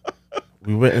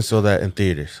 We went and saw that in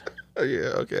theaters. Oh, yeah,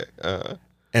 okay.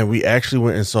 And we actually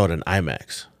went and saw it in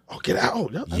IMAX. Oh, get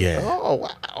out. Yeah. Oh,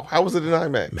 wow. How was it in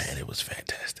IMAX? Man, it was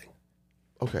fantastic.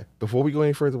 Okay. Before we go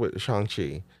any further with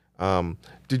Shang-Chi,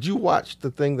 did you watch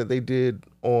the thing that they did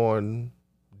on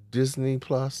Disney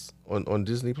Plus? On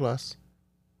Disney Plus?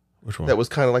 Which one? That was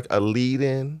kind of like a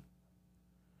lead-in.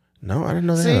 No, I didn't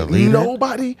know they had a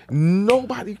lead-in.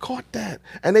 Nobody caught that.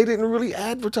 And they didn't really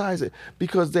advertise it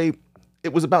because it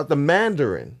was about the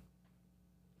Mandarin.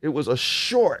 It was a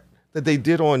short that they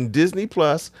did on Disney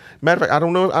Plus. Matter of fact, I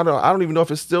don't even know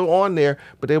if it's still on there,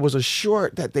 but there was a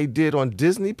short that they did on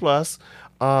Disney Plus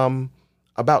about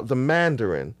the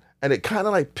Mandarin. And it kind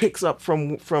of like picks up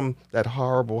from that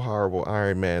horrible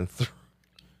Iron Man 3.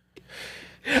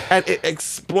 And it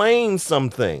explains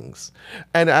some things.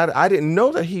 And I didn't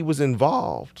know that he was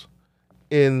involved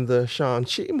in the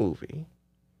Shang-Chi movie.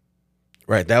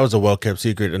 Right, that was a well-kept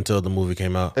secret until the movie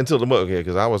came out.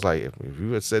 Because I was like, if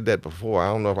you had said that before,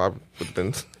 I don't know if I would have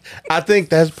been. I think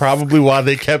that's probably why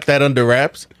they kept that under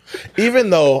wraps. Even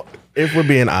though, if we're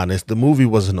being honest, the movie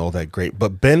wasn't all that great,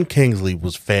 but Ben Kingsley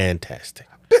was fantastic.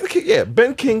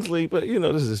 Ben Kingsley, but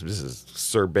this is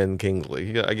Sir Ben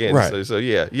Kingsley again. Right. So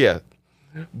yeah.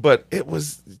 But it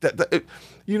was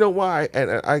you know why?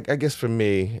 And I guess for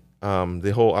me,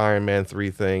 the whole Iron Man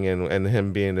 3 thing and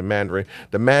him being the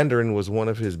Mandarin was one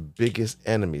of his biggest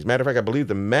enemies. Matter of fact, I believe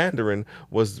the Mandarin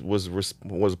was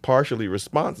partially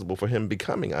responsible for him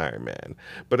becoming Iron Man.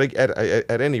 But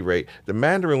at any rate, the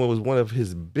Mandarin was one of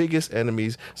his biggest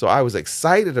enemies. So I was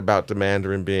excited about the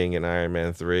Mandarin being in Iron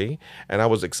Man 3, and I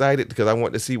was excited because I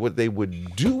wanted to see what they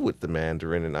would do with the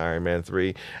Mandarin in Iron Man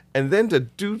 3, and then to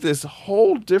do this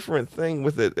whole different thing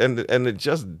with it, and it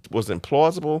just wasn't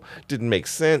plausible, didn't make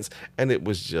sense. And it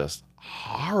was just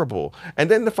horrible. And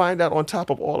then to find out on top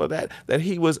of all of that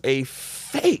he was a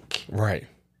fake. Right.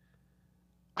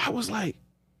 I was like,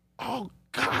 oh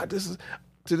God,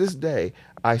 to this day,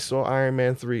 I saw Iron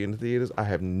Man 3 in the theaters. I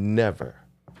have never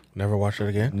watched it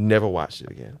again? Never watched it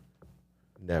again.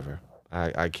 Never.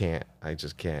 I can't. I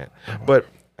just can't. But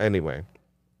anyway,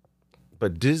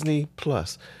 but Disney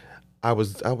Plus, I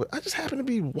just happened to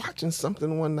be watching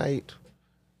something one night,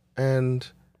 and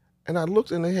I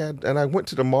looked and I went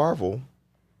to the Marvel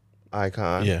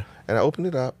icon. Yeah. And I opened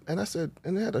it up and I said,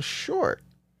 and it had a short.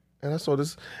 And I saw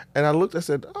this and I looked, I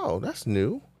said, oh, that's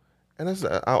new. And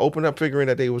I opened up figuring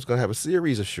that they was going to have a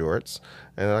series of shorts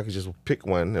and I could just pick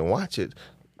one and watch it.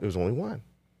 There was only one.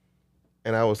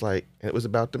 And I was like, it was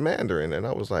about the Mandarin. And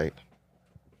I was like,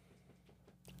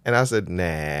 and I said,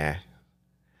 nah.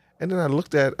 And then I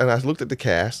looked at the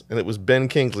cast and it was Ben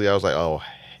Kingsley. I was like, oh,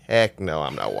 heck no,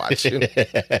 I'm not watching.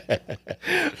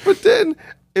 But then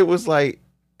it was like,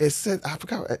 it said, I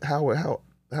forgot how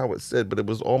it said, but it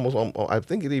was almost, I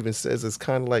think it even says it's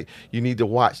kind of like you need to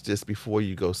watch this before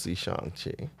you go see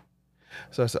Shang-Chi.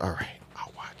 So I said, all right,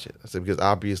 I'll watch it. I said, because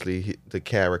obviously the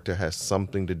character has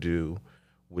something to do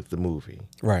with the movie.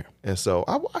 Right. And so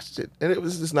I watched it, and it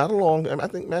was just not a long, I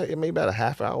think it may about a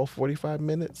half hour, 45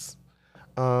 minutes.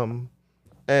 And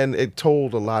it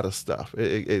told a lot of stuff.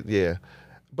 Yeah.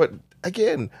 But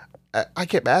again, I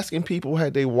kept asking people,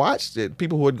 had they watched it,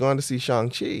 people who had gone to see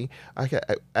Shang-Chi, I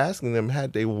kept asking them,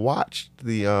 had they watched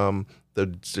the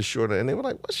short, and they were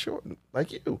like, what short?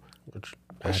 Like you.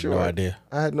 I had no idea.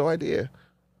 I had no idea.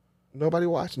 Nobody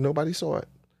watched, nobody saw it.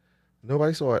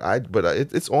 Nobody saw it. But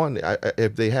it's on there.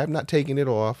 If they have not taken it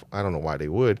off, I don't know why they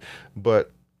would,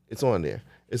 but it's on there.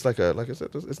 It's like I said,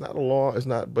 it's not a law,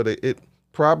 but it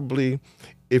probably,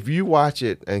 if you watch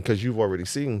it, and because you've already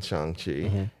seen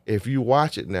Shang-Chi, if you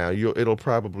watch it now, it'll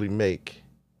probably make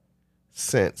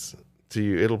sense to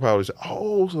you. It'll probably say,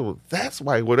 oh, so that's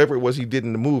why whatever it was he did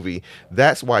in the movie,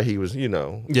 that's why he was,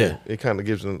 Yeah. It kind of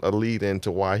gives him a lead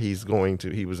into why he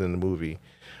was in the movie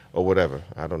or whatever.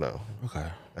 I don't know. Okay.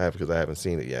 Because I haven't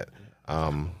seen it yet.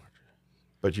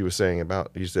 But you were saying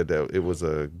you said that it was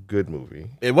a good movie.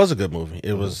 It was a good movie.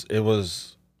 It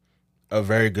was a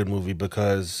very good movie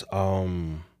because,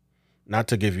 not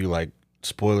to give you like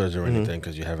spoilers or anything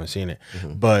because you haven't seen it,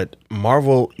 but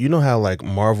Marvel, you know how like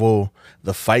Marvel,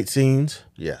 the fight scenes,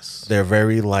 yes, they're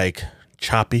very like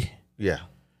choppy. Yeah.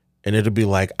 And it'll be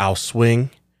like, I'll swing.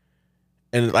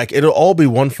 And like it'll all be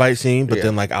one fight scene, but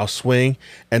then like I'll swing,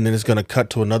 and then it's gonna cut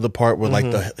to another part where like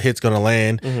the hit's gonna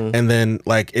land, and then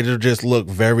like it'll just look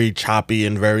very choppy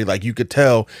and very like you could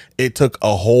tell it took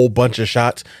a whole bunch of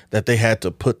shots that they had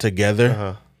to put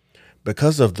together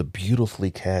because of the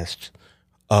beautifully cast,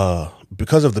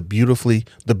 because of the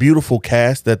beautiful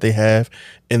cast that they have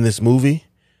in this movie.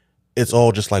 It's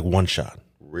all just like one shot.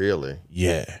 Really?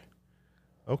 Yeah.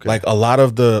 Okay. Like a lot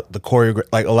of the choreography,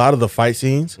 like a lot of the fight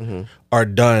scenes are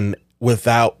done with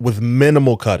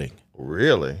minimal cutting.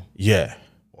 Really? Yeah.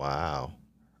 Wow.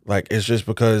 Like, it's just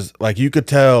because, like, you could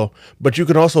tell, but you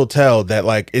can also tell that,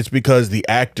 like, it's because the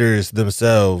actors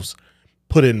themselves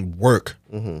put in work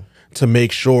to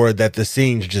make sure that the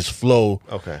scenes just flow.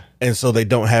 Okay. And so they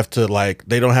don't have to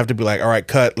be like, all right,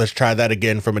 cut, let's try that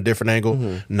again from a different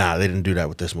angle. Nah, they didn't do that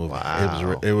with this movie.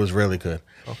 Wow. It was really good.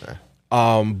 Okay.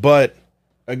 But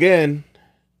again,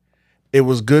 it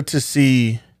was good to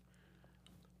see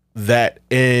that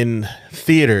in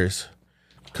theaters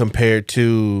compared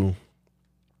to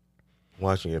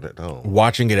watching it at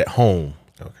home.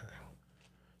 Okay.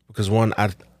 Because I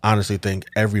honestly think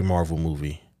every Marvel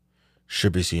movie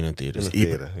should be seen in theaters.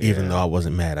 Even though I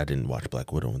wasn't mad I didn't watch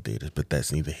Black Widow in theaters, but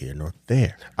that's neither here nor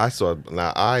there. On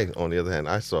the other hand,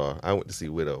 I went to see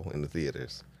Widow in the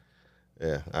theaters.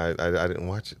 Yeah, I didn't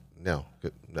watch it. No.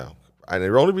 And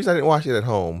the only reason I didn't watch it at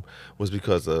home was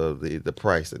because of the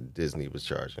price that Disney was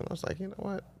charging. I was like, you know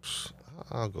what?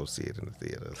 I'll go see it in the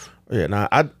theaters.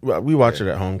 Yeah, we watch it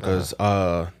at home because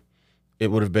it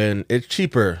would have been, it's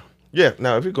cheaper. Yeah,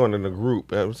 now if you're going in a group,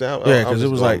 because it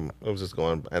was like, I was just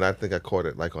going, and I think I caught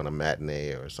it like on a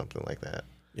matinee or something like that.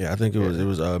 Yeah, I think it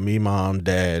was me, mom,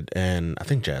 dad, and I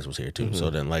think Jazz was here too. So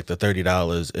then, like, the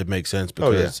 $30, it makes sense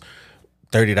because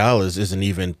 $30 isn't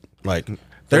even like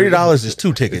 $30 is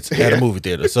 2 tickets at a movie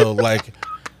theater. So like,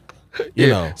 you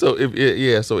know, so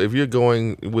if you're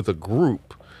going with a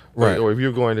group, right, or if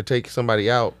you're going to take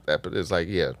somebody out, it's like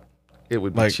it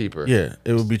would be cheaper. Yeah,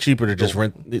 it would be cheaper to just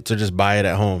just buy it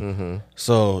at home.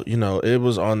 So, you know, it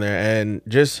was on there, and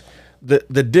just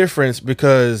the difference,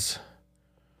 because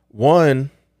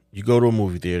one, you go to a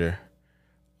movie theater,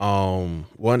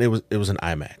 one, it was an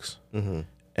IMAX,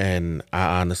 and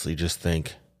I honestly just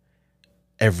think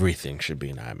everything should be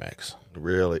an IMAX.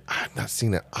 Really, I've not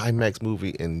seen an IMAX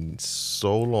movie in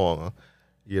so long.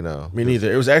 You know, me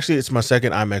neither. It's my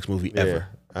second IMAX movie ever.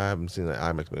 I haven't seen an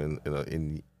IMAX movie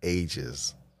in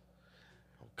ages.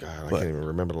 Oh God, I can't even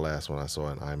remember the last one I saw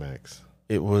in IMAX.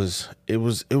 It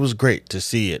was great to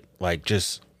see it, like,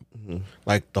 just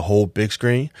like the whole big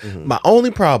screen. My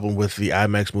only problem with the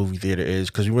IMAX movie theater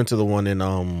is because we went to the one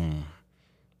in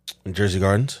Jersey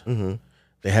Gardens.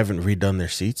 They haven't redone their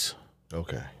seats.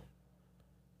 Okay.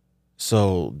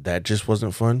 So that just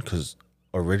wasn't fun because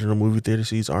original movie theater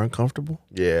seats aren't comfortable.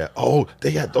 Yeah. Oh,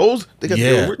 they got those? They got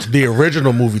the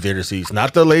original movie theater seats,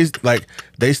 not the lazy. Like,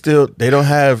 they don't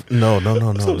have no.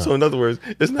 So in other words,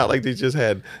 it's not like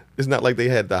they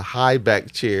had the high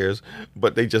back chairs,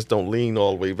 but they just don't lean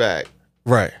all the way back.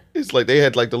 Right. It's like they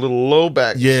had like the little low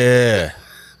back. Yeah.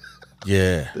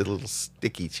 Yeah. The little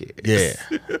sticky chairs. Yeah.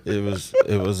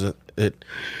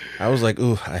 I was like,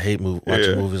 ooh, I hate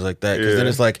watching movies like that, because then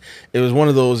it's like, it was one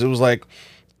of those. It was like,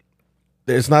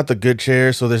 it's not the good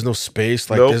chair, so there's no space.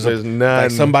 Like, there's none.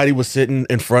 Like, somebody was sitting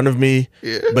in front of me,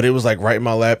 but it was like right in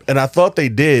my lap. And I thought they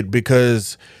did,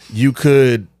 because you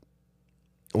could,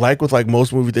 like with like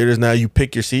most movie theaters now, you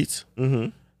pick your seats.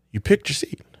 You picked your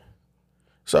seat.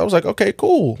 So I was like, okay,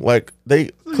 cool. Like, they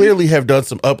clearly have done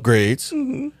some upgrades.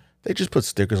 They just put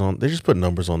stickers on. They just put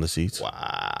numbers on the seats.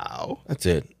 Wow. That's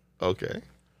it. Okay.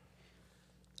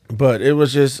 But it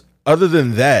was just, other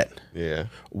than that, yeah,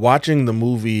 watching the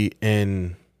movie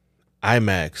in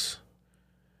IMAX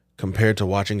compared to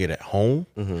watching it at home,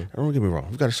 don't get me wrong,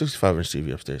 we've got a 65-inch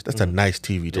TV upstairs. That's a nice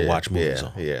TV to watch movies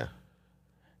on. Yeah.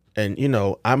 And, you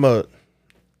know,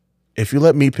 if you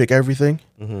let me pick everything,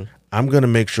 I'm going to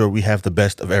make sure we have the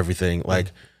best of everything.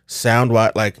 Like,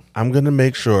 sound-wise, like, I'm going to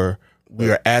make sure we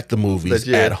are at the movies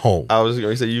at home. I was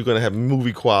going to say, you're going to have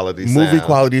movie quality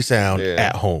sound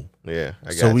at home. Yeah, I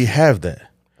got so we have that.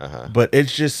 Uh-huh. But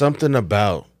it's just something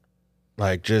about,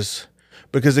 like, just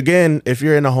because, again, if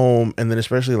you're in a home, and then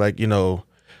especially, like, you know,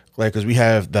 like, because we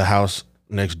have the house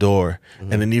next door,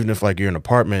 and then even if, like, you're in an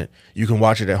apartment, you can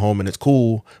watch it at home and it's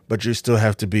cool, but you still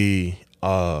have to be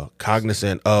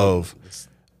cognizant of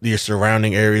your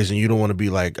surrounding areas, and you don't want to be,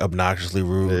 like, obnoxiously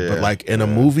rude. But, like, in a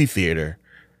movie theater,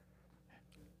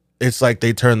 it's like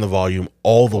they turn the volume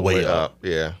all the way up.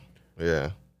 Yeah.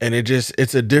 And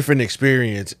it's a different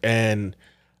experience, and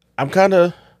I'm kind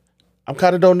of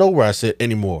don't know where I sit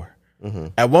anymore.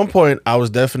 At one point, I was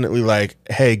definitely like,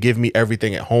 hey, give me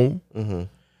everything at home.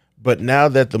 But now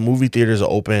that the movie theaters are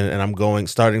open and I'm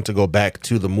starting to go back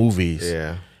to the movies.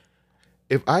 Yeah.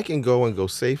 If I can go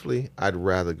safely, I'd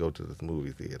rather go to the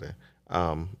movie theater.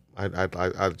 I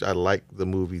like the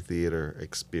movie theater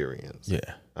experience.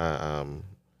 Yeah.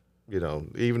 You know,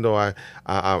 even though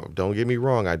I don't get me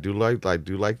wrong, I do like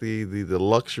the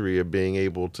luxury of being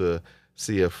able to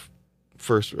see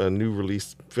a new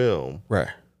release film right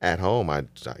at home. I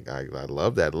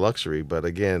love that luxury, but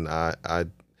again,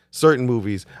 certain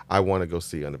movies I want to go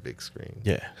see on the big screen.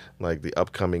 Yeah, like the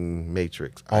upcoming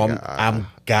Matrix. I'm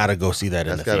gotta go see that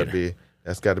in the theater.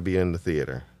 That's got to be in the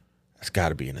theater. That's got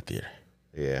to be in the theater.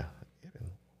 Yeah.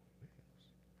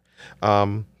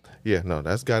 Yeah, no,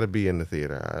 that's got to be in the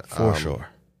theater for sure.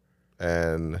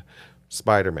 And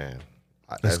Spider-Man.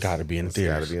 That's got to be in the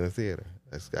theater. Got to be in the theater.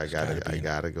 I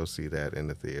gotta go see that in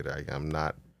the theater. I'm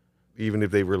not, even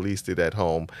if they released it at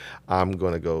home, I'm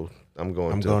going to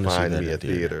find me a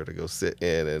theater to go sit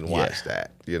in and watch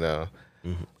that. You know,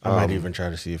 I might even try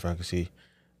to see if I can see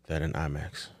that in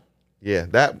IMAX. Yeah,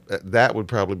 that would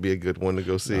probably be a good one to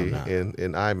go see in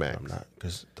IMAX. I'm not,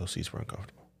 because those seats were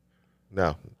uncomfortable.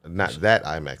 No, not that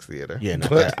IMAX theater. Yeah,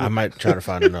 no, I might try to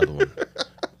find another one.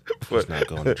 Just not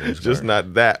going to Jersey Gardens. Just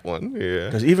not that one, yeah.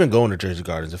 Because even going to Jersey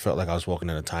Gardens, it felt like I was walking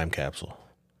in a time capsule.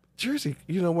 Jersey,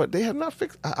 you know what? They have not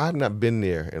fixed. I've not been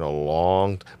there in a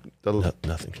long time.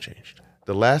 Nothing's changed.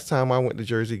 The last time I went to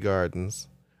Jersey Gardens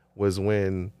was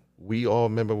when we all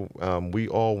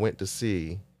went to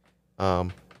see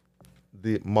the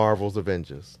Marvel's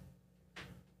Avengers.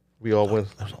 We all went.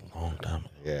 That was a long time ago.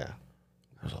 Yeah.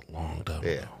 That was a long time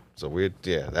ago. So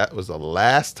that was the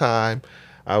last time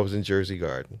I was in Jersey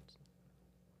Gardens.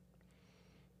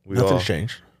 Nothing's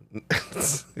changed.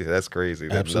 Yeah, that's crazy.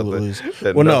 Absolutely.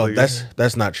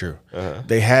 That's not true. Uh-huh.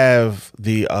 They have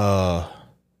the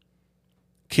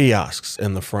kiosks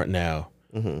in the front now,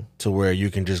 to where you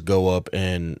can just go up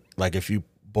and, like, if you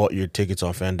bought your tickets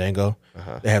on Fandango,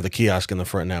 they have the kiosk in the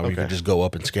front now where you can just go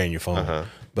up and scan your phone.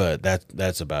 But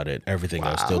that's about it. Everything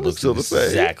else still looks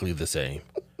exactly the same.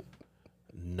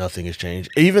 Nothing has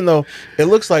changed. Even though it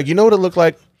looks like, you know what it looked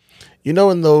like? You know,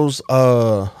 in those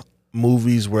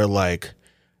movies where, like,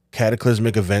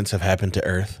 cataclysmic events have happened to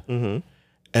Earth,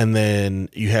 and then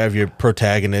you have your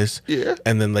protagonist,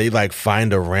 and then they, like,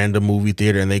 find a random movie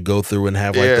theater and they go through and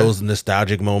have, like, those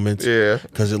nostalgic moments,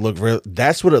 because it looked real.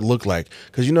 That's what it looked like.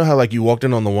 Because you know how, like, you walked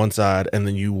in on the one side and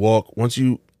then you walk, once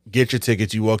you get your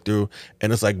tickets, you walk through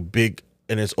and it's, like, big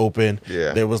and it's open.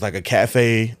 There was, like, a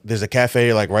cafe. There's a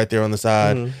cafe, like, right there on the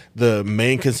side. The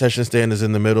main concession stand is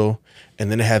in the middle, and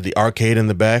then it had the arcade in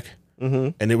the back.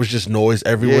 And it was just noise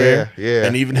everywhere.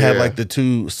 And even had, like, the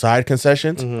two side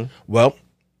concessions. Well,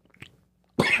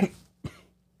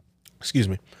 excuse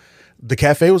me. The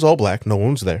cafe was all black. No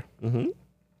one was there.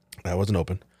 That wasn't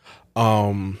open.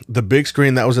 The big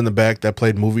screen that was in the back that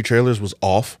played movie trailers was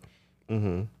off.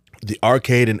 The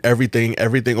arcade and everything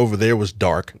over there was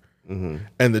dark. And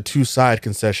the two side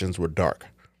concessions were dark.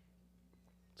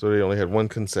 So they only had one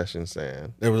concession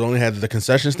stand. There was only had the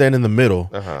concession stand in the middle,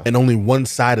 and only one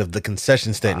side of the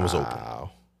concession stand was open.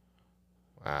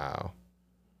 Wow.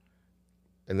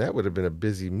 And that would have been a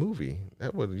busy movie.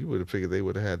 You would have figured they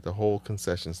would have had the whole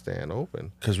concession stand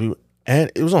open.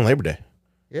 And it was on Labor Day.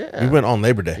 Yeah. We went on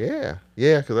Labor Day.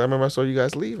 Yeah, because I remember I saw you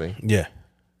guys leaving. Yeah.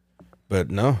 But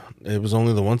no, it was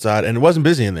only the one side, and it wasn't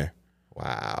busy in there.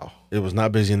 Wow. It was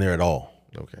not busy in there at all.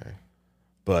 Okay.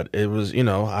 But it was,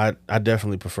 I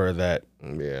definitely prefer that.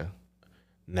 Yeah.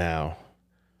 Now.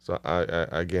 So I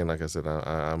again, like I said,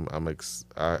 I'm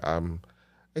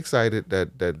excited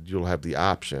that you'll have the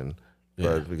option,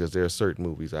 but because there are certain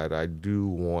movies I do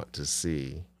want to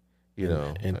see,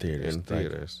 in theaters.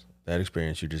 Like, that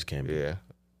experience you just can't be.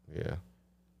 Yeah.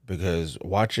 Because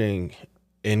watching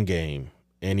Endgame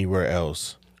anywhere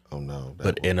else. Oh no!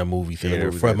 But in a movie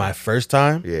theater for my first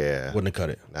time, wouldn't have cut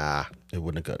it. Nah, it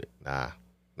wouldn't have cut it. Nah,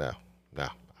 no.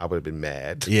 I would have been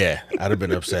mad. Yeah, I'd have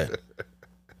been upset.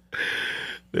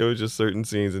 There were just certain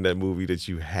scenes in that movie that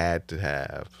you had to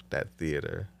have that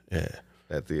theater. Yeah,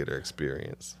 that theater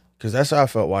experience. Because that's how I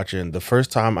felt watching the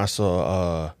first time I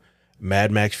saw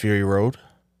Mad Max Fury Road.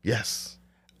 Yes,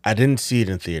 I didn't see it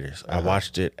in theaters. I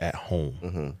watched it at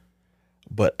home.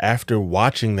 But after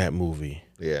watching that movie,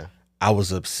 I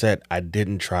was upset I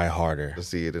didn't try harder to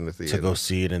see it in the theater. To go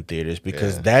see it in theaters,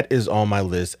 because that is on my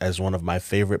list as one of my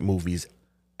favorite movies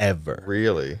ever.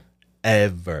 Really?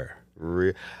 Ever.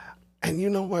 And you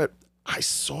know what? I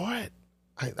saw it.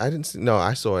 I didn't see. No,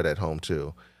 I saw it at home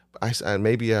too.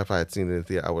 Maybe if I had seen it in the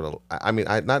theater, I would have. I mean,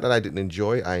 not that I didn't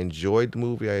enjoy it. I enjoyed the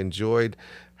movie. I enjoyed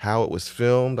how it was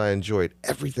filmed. I enjoyed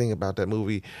everything about that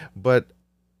movie. But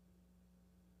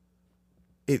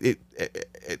it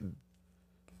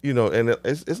and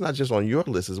it's not just on your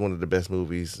list as one of the best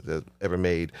movies that ever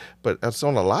made, but it's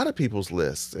on a lot of people's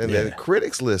lists and the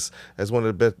critics' list as one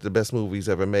of the best movies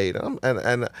ever made.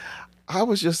 And I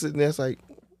was just sitting there, it's like,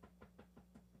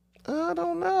 I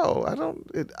don't know.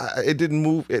 It didn't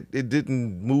move. It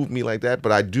didn't move me like that.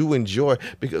 But I do enjoy,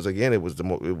 because again, it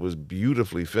was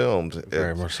beautifully filmed.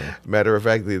 Very much so. Matter of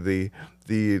fact, the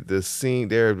the scene.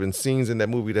 There have been scenes in that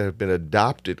movie that have been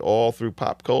adopted all through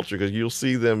pop culture, because you'll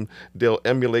see them. They'll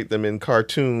emulate them in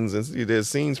cartoons, and there's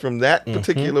scenes from that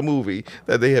particular movie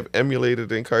that they have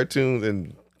emulated in cartoons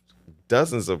and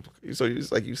dozens of. So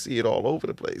it's like you see it all over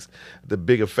the place. The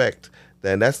big effect.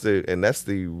 And that's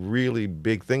the really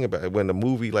big thing about it, when a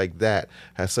movie like that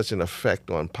has such an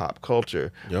effect on pop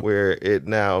culture, where it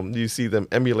now you see them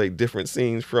emulate different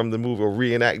scenes from the movie or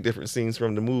reenact different scenes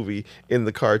from the movie in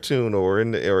the cartoon or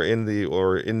in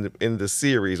the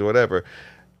series or whatever,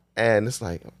 and it's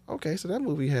like, okay, so that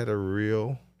movie had a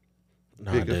real.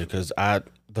 No, I did, because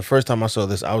the first time I saw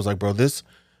this, I was like, bro, this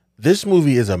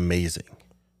movie is amazing.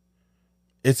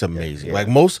 It's amazing. Yeah. Like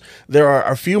there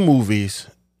are a few movies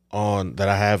that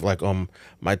I have like on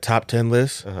my top 10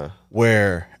 list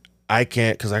where I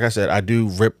can't, because like I said, I do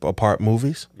rip apart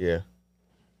movies. Yeah.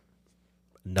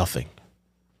 Nothing.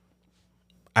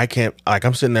 I can't, like,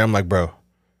 I'm sitting there, I'm like, bro,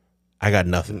 I got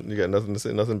nothing. You got nothing to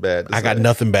say, nothing bad to say. I got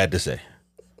nothing bad to say.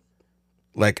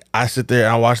 Like, I sit there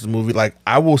and I watch the movie, like,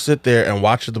 I will sit there and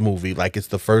watch the movie like it's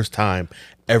the first time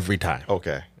every time.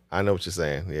 Okay. I know what you're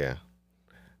saying. Yeah.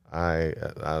 I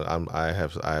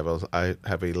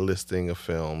have a listing of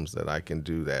films that I can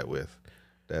do that with,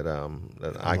 that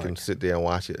I can sit there and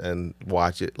watch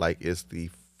it like it's the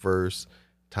first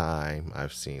time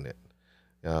I've seen it.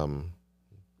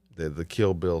 The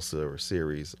Kill Bill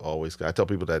series always. I tell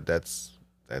people that's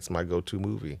my go-to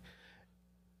movie.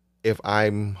 If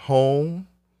I'm home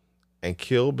and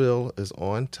Kill Bill is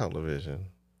on television,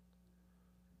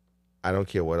 I don't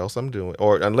care what else I'm doing,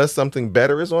 or unless something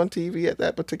better is on TV at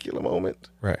that particular moment.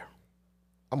 Right.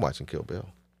 I'm watching Kill Bill,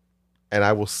 and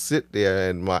I will sit there,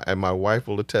 and my wife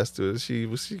will attest to it.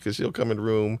 Because she'll come in the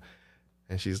room,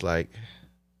 and she's like,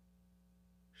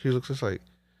 she looks just like,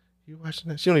 you watching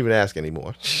that? She don't even ask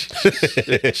anymore. She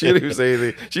don't even say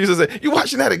anything. She used to say, you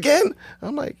watching that again?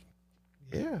 I'm like,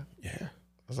 yeah. I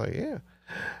was like, yeah.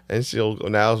 And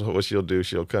now what she'll do,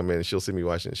 she'll come in and she'll see me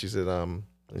watching it. She said, and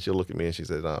she'll look at me and she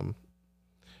said,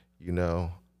 you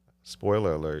know,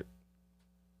 spoiler alert,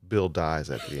 Bill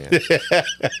dies at the end.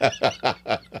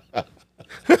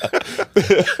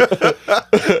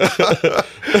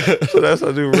 So that's what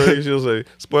I do. Really, she'll say,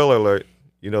 spoiler alert,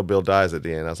 you know, Bill dies at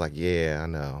the end. I was like, yeah, I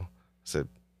know. I said,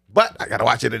 but I gotta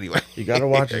watch it anyway. You gotta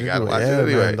watch it. Gotta watch it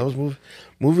anyway. Man, those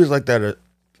movies like that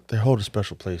they hold a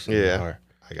special place in my heart.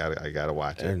 I gotta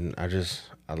watch it, and I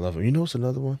love it. You know what's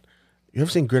another one? You ever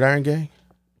seen Gridiron Gang?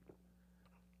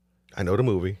 I know the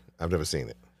movie. I've never seen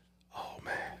it. Oh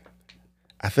man,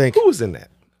 I think who was in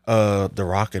that? The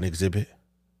Rock and Exhibit.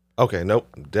 Okay, nope,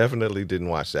 definitely didn't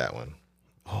watch that one.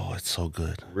 Oh, it's so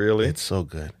good. Really, it's so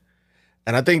good.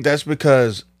 And I think that's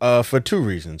because for two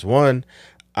reasons. One,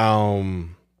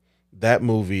 that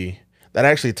movie that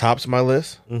actually tops my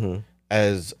list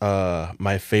as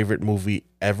my favorite movie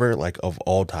ever, like of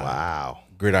all time. Wow,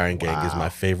 Gridiron Gang is my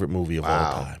favorite movie of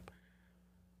all time.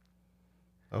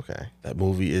 Okay. That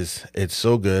movie it's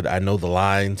so good. I know the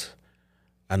lines.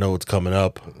 I know what's coming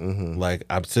up. Like,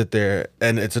 I sit there,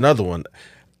 and it's another one.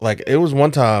 Like, it was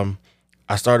one time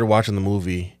I started watching the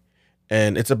movie,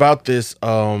 and it's about this,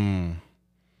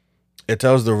 it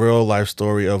tells the real life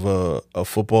story of a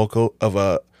football coach, of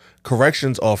a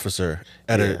corrections officer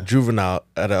at a juvenile,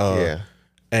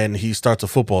 and he starts a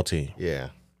football team.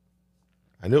 Yeah.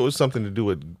 I knew it was something to do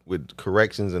with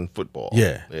corrections and football.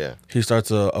 Yeah. He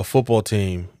starts a football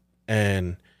team,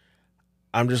 and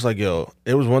I'm just like, yo,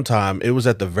 it was one time, it was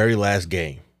at the very last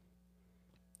game,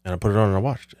 and I put it on and I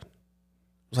watched it.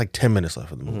 It was like 10 minutes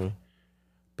left of the movie.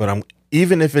 But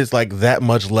even if it's like that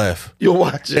much left, you'll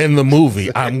watch it in the movie,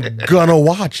 I'm gonna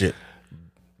watch it.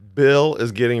 Bill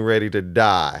is getting ready to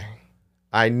die.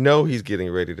 I know he's getting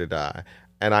ready to die,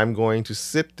 and I'm going to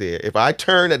sit there. If I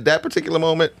turn at that particular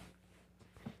moment,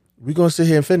 we're going to sit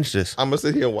here and finish this. I'm going to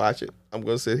sit here and watch it. I'm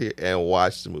going to sit here and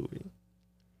watch the movie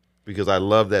because I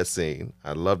love that scene.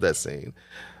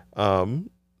 The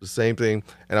same thing,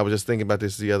 and I was just thinking about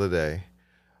this the other day.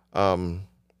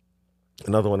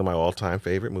 Another one of my all-time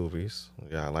favorite movies.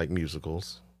 Yeah, I like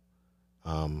musicals.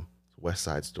 West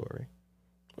Side Story.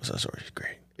 West Side Story is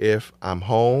great. If I'm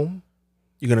home,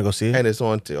 you're gonna go see it, and it's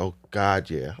on. Oh God,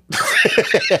 yeah.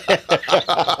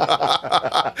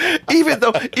 even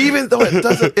though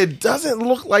it doesn't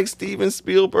look like Steven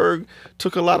Spielberg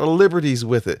took a lot of liberties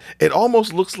with it. It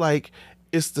almost looks like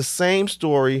it's the same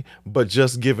story, but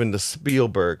just given the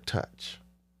Spielberg touch.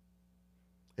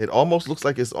 It almost looks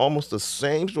like it's almost the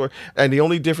same story, and the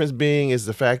only difference being is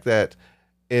the fact that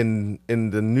in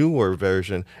the newer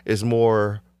version is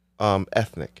more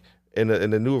ethnic. In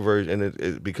the newer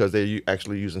version, because they're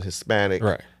actually using Hispanic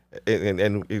And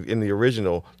in the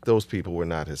original, those people were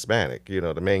not Hispanic. You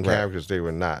know, the main characters, they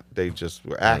were not. They just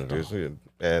were actors.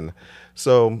 And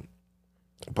so,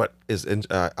 but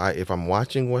if I'm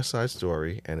watching West Side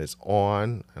Story and it's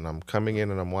on, and I'm coming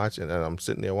in and I'm watching, and I'm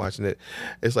sitting there watching it,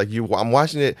 it's like I'm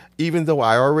watching it, even though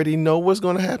I already know what's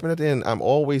going to happen at the end. I'm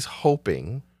always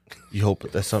hoping. You hope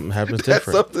that something happens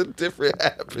different. Something different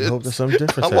happens. You hope that something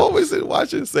different I'm always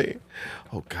watching saying,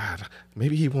 oh, God,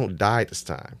 maybe he won't die this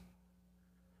time.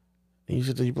 And you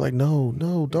should be like, no,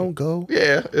 don't go.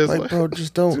 Yeah. It's like, bro,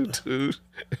 just don't. Dude.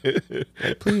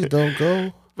 Like, please don't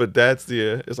go. But that's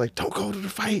it's like, don't go to the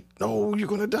fight. No, you're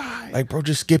going to die. Like, bro,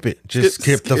 just skip it. Just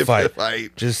skip the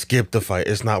fight. Just skip the fight.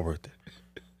 It's not worth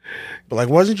it. But like,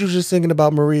 wasn't you just thinking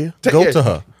about Maria? Go to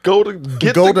her. Go to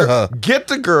her. Get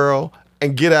the girl.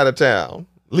 And get out of town.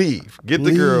 Leave. Get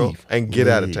the girl and get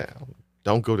out of town.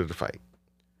 Don't go to the fight.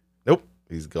 Nope.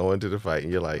 He's going to the fight.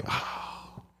 And you're like,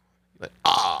 oh.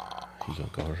 He's going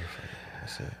to go to the fight.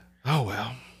 That's it. Oh,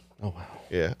 well.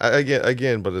 Yeah.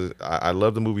 Again, but I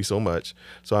love the movie so much.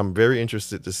 So I'm very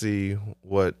interested to see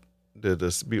what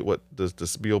the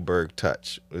Spielberg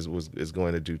touch is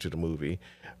going to do to the movie.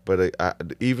 But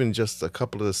even just a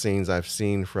couple of the scenes I've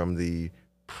seen from the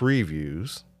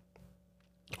previews,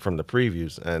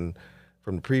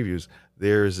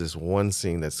 there's this one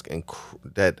scene and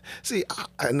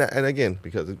again,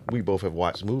 because we both have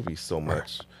watched movies so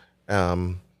much,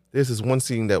 there's this one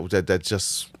scene that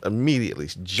just immediately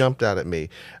jumped out at me.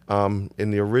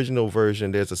 In the original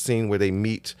version, there's a scene where they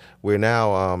meet, where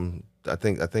now I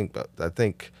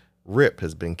think Rip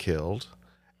has been killed.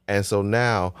 And so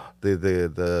now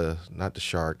the not the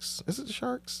Sharks. Is it the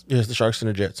Sharks? Yes, the Sharks and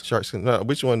the Jets. Sharks. No,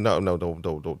 which one? No,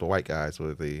 the white guys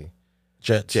with the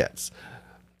Jets.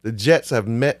 The Jets have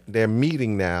met. They're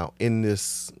meeting now in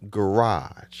this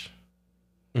garage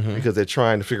because they're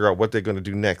trying to figure out what they're going to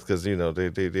do next. Because they know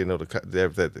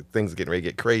that things are getting ready to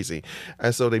get crazy,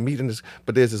 and so they meet in this.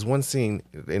 But there's this one scene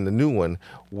in the new one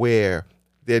where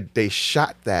they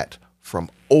shot that from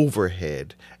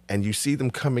overhead. And you see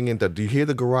them coming in. You hear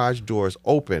the garage doors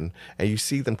open, and you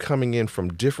see them coming in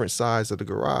from different sides of the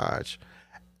garage,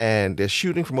 and they're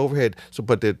shooting from overhead. So,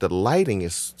 but the lighting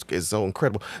is so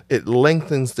incredible. It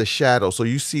lengthens the shadow, so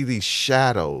you see these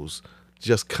shadows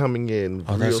just coming in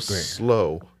real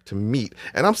slow to meet.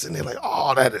 And I'm sitting there like,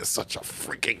 oh, that is such a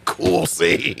freaking cool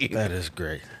scene. That is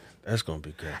great. That's gonna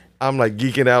be great. I'm like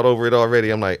geeking out over it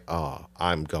already. I'm like, oh,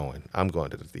 I'm going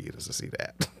to the theaters to see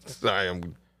that. I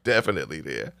am definitely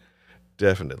there.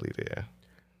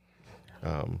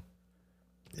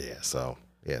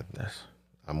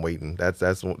 I'm waiting.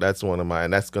 That's one of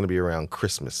mine. That's going to be around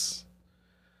Christmas.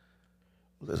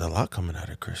 There's a lot coming out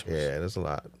of Christmas. Yeah, there's a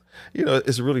lot.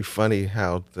 It's really funny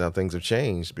how things have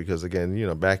changed because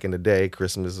again, back in the day,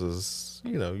 Christmas was,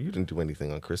 you didn't do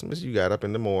anything on Christmas. You got up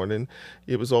in the morning.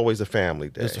 It was always a family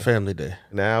day. It's a family day.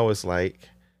 Now it's like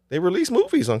they release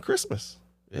movies on Christmas.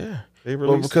 Yeah.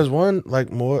 Because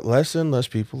less and less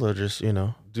people are just,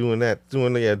 doing that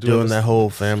whole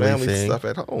family thing stuff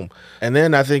at home. And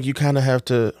then I think you kind of have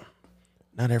to,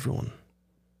 not everyone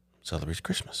celebrates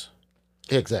Christmas.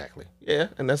 Exactly. Yeah.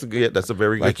 And that's a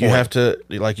very good point. You have to,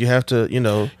 you have to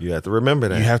remember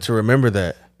that. You have to remember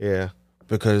that. Yeah.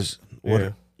 Because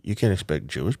you can't expect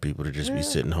Jewish people to just be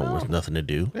sitting home with nothing to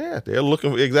do. Yeah, they're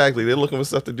looking for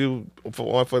stuff to do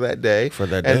for that day.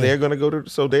 And they're going to go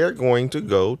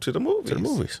to the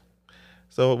movies.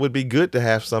 So it would be good to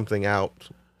have something out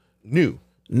new,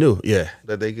 yeah,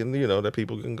 that they can, that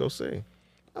people can go see.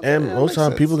 And most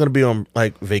time people are going to be on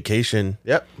like vacation.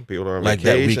 Yep, people are on like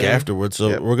vacation. That week afterwards.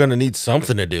 So we're going to need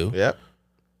something to do. Yep.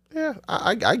 Yeah,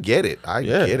 I get it. I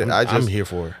get it. I'm here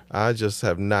for it. I just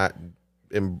have not.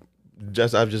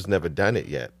 I've just never done it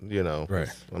yet, Right.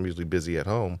 I'm usually busy at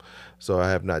home. So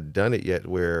I have not done it yet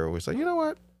where it's like, you know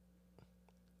what?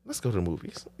 Let's go to the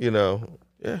movies,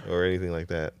 or anything like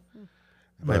that.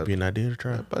 Might be an idea to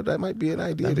try. But that might be an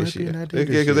idea this year.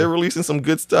 Because they're releasing some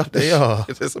good stuff. They are.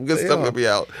 There's some good stuff going to be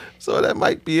out. So that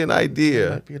might be an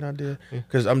idea.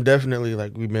 Because I'm definitely,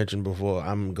 like we mentioned before,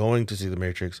 I'm going to see The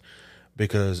Matrix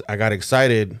because I got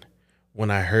excited when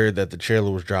I heard that the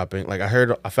trailer was dropping. Like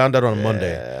I found out on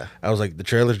Monday. I was like, the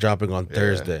trailer's dropping on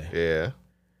Thursday. Yeah.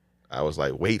 I was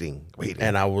like waiting.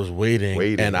 And I was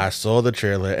waiting. And I saw the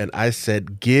trailer and I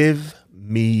said, give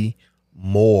me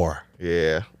more.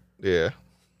 Yeah.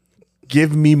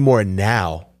 Give me more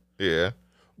now. Yeah.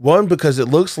 One, because it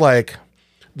looks like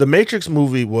the Matrix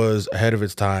movie was ahead of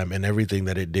its time and everything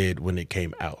that it did when it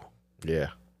came out. Yeah.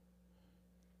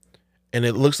 And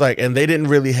it looks like, and they didn't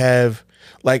really have,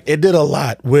 like, it did a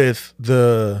lot with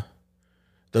the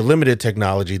limited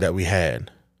technology that we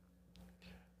had.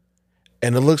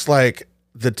 And it looks like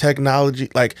the technology,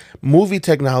 like movie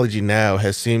technology now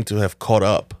has seemed to have caught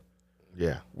up.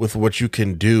 Yeah. With what you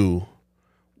can do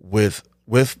with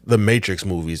the Matrix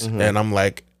movies. Mm-hmm. And I'm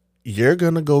like, you're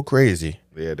gonna go crazy.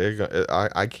 Yeah, they're gonna.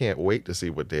 I can't wait to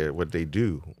see what they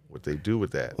do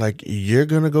with that. Like, you're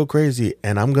gonna go crazy,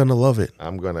 and I'm gonna love it.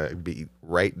 I'm gonna be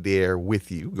right there with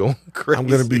you, going crazy. I'm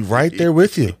gonna be right there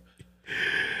with you.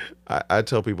 I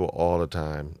tell people all the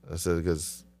time. I said,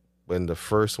 because when the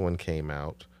first one came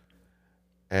out,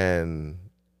 and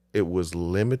it was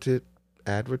limited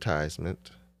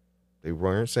advertisement. They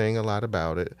weren't saying a lot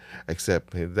about it,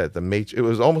 except that the Matrix. It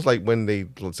was almost like when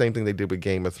same thing they did with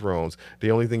Game of Thrones.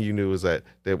 The only thing you knew was that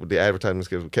the advertisements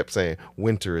kept saying,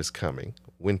 "Winter is coming,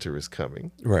 winter is coming."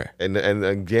 Right. And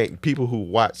again, people who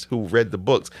read the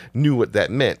books knew what that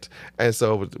meant. And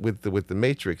so with the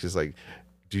Matrix, it's like,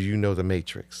 do you know the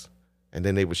Matrix? And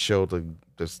then they would show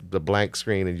the blank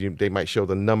screen, and they might show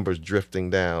the numbers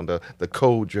drifting down, the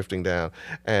code drifting down,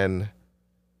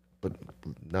 but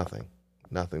nothing.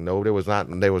 Nothing. No, there was not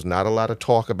a lot of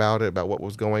talk about it, about what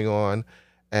was going on.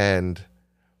 And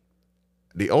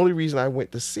the only reason I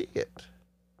went to see it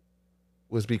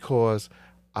was because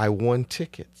I won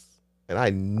tickets. And I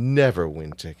never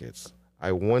win tickets.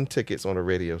 I won tickets on a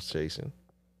radio station.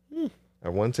 I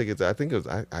won tickets. I think it was,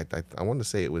 I want to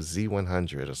say it was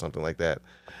Z100 or something like that.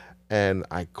 And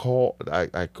I called,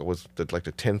 I was like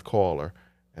the 10th caller.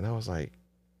 And I was like,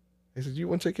 they said, you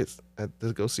want tickets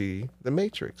to go see The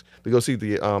Matrix, to go see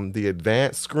the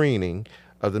advanced screening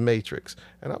of The Matrix.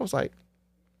 And I was like,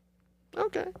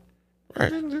 okay.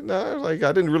 Right.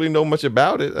 I didn't really know much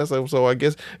about it. So I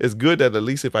guess it's good that at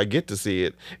least if I get to see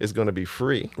it, it's going to be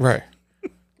free. Right.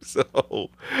 So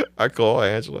I called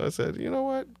Angela. I said, you know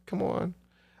what? Come on.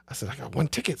 I said, I won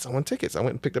tickets. I went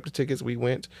and picked up the tickets. We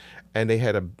went, and they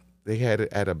had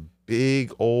it at a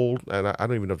big old, and I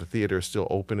don't even know if the theater is still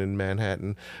open in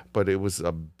Manhattan, but it was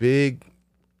a big,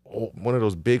 one of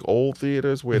those big old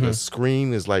theaters where the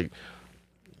screen is like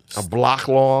a block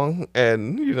long,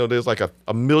 and there's like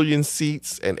a million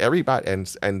seats, and everybody,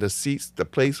 and the seats, the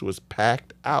place was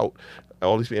packed out.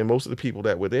 And most of the people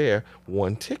that were there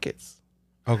won tickets.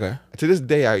 Okay. To this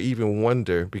day, I even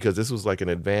wonder, because this was like an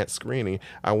advanced screening,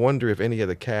 I wonder if any of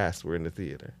the cast were in the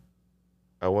theater.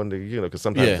 I wonder, because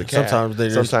sometimes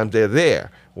sometimes they're there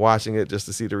watching it just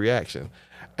to see the reaction.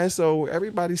 And so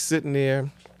everybody's sitting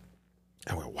there,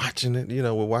 and we're watching it.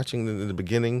 We're watching the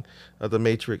beginning of The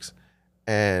Matrix,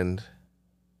 and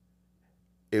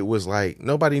it was like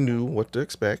nobody knew what to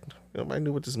expect. Nobody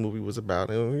knew what this movie was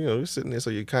about. And you're sitting there, so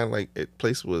you kind of like the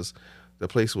place was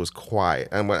quiet.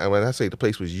 And when I say the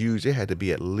place was huge, it had to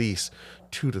be at least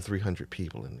 200 to 300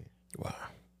 people in there. Wow.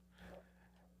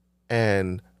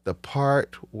 And the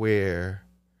part where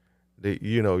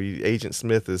Agent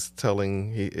Smith is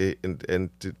telling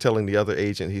telling the other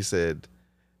agent, he said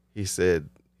we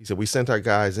sent our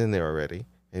guys in there already,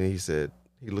 and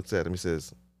he looks at him, he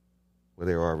says, well,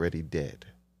 they're already dead.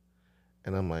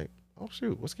 And I'm like, oh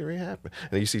shoot, what's going to happen?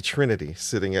 And you see Trinity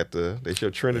sitting they show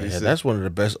Trinity. Yeah, that's one of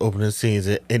the best opening scenes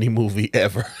in any movie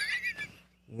ever.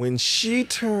 When she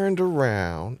turned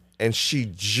around and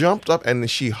she jumped up and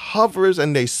she hovers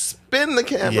and they spin the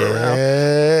camera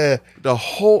around. The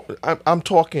whole, I'm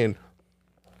talking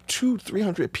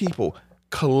 200-300 people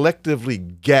collectively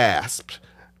gasped.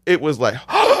 It was like,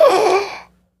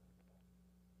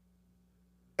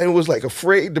 and it was like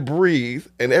afraid to breathe,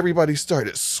 and everybody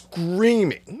started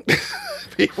screaming.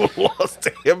 People lost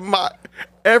their mind.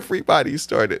 Everybody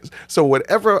started. So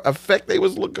whatever effect they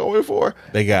was going for,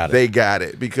 they got it. They got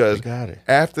it, because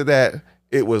after that,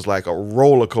 it was like a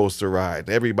roller coaster ride.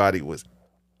 Everybody was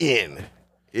in.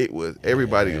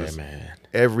 Everybody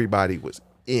was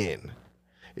in.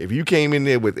 If you came in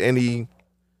there with any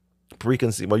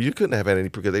preconceived, well, you couldn't have had any,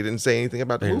 because they didn't say anything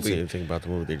about the movie. They didn't say anything about the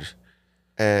movie.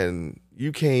 And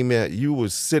you came in, you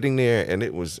was sitting there,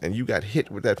 and you got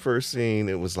hit with that first scene.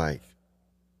 It was like,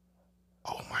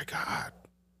 oh my God,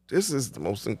 this is the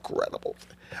most incredible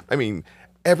thing. I mean,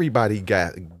 everybody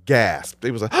gasped.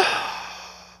 They was like,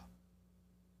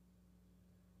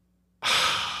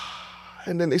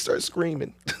 and then they started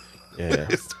screaming. Yeah.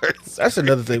 That's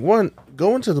another thing. One,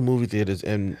 going to the movie theaters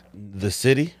in the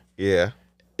city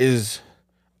is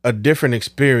a different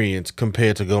experience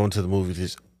compared to going to the movie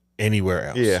theaters anywhere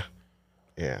else.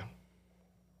 Yeah.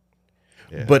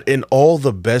 But in all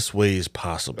the best ways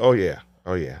possible. Oh yeah.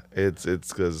 It's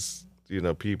because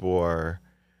people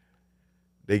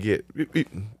they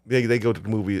go to the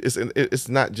movie. It's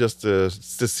not just to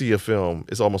see a film.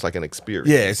 It's almost like an experience.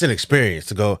 Yeah, it's an experience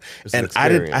to go.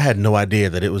 I had no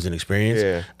idea that it was an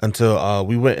experience until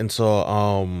we went and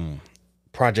saw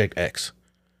Project X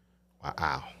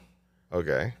Wow.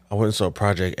 Okay. I went and saw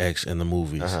Project X in the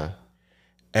movies.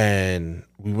 And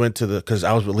we went to because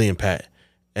I was with Lee and Pat,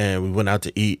 and we went out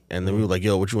to eat, and then we were like,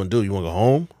 yo, what you want to do? You want to go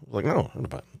home? I was like, no, I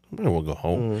don't want to go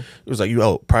home. It was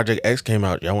like, Project X came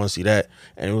out. Y'all want to see that?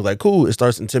 And we were like, cool. It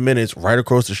starts in 10 minutes right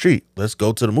across the street. Let's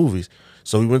go to the movies.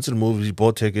 So we went to the movies,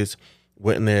 bought tickets,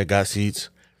 went in there, got seats,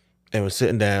 and was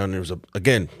sitting down. It was,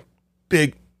 again,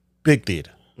 big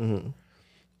theater. And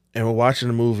we're watching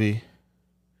the movie,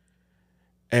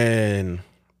 and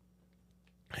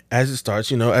as it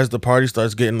starts, as the party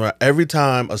starts getting, every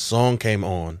time a song came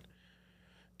on,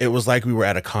 it was like we were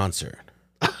at a concert.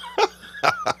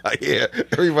 Yeah,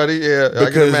 everybody,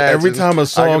 because every time a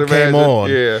song came on,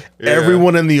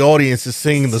 everyone in the audience is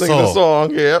singing the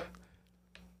song. Yep.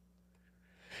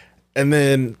 And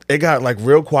then it got like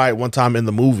real quiet one time in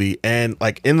the movie, and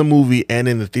like in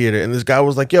the theater, and this guy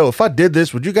was like, yo, if I did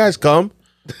this, would you guys come?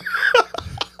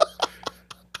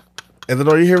 And then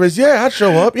all you hear is, yeah, I'd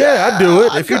show up. Yeah, I'd do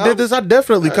it. If you did this, I'd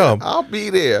definitely come. I'll be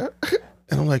there.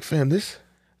 And I'm like, fam, this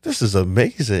is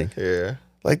amazing. Yeah.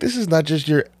 Like, this is not just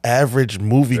your average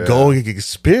movie-going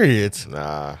experience.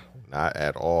 Nah, not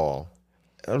at all.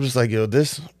 I'm just like, yo,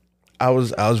 I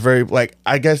was very, like,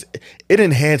 I guess it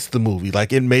enhanced the movie.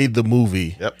 Like, it made the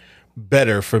movie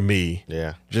better for me.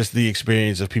 Yeah. Just the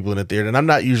experience of people in the theater. And I'm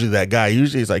not usually that guy.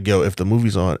 Usually it's like, yo, if the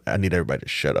movie's on, I need everybody to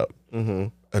shut up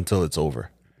until it's over.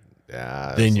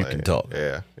 Yeah. Then you can talk.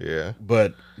 Yeah, yeah.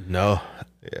 But no.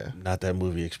 Yeah. Not that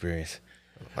movie experience.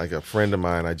 Like a friend of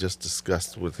mine, I just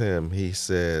discussed with him. He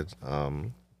said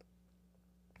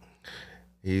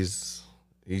he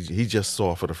just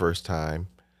saw for the first time.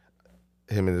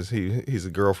 Him and his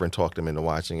girlfriend talked him into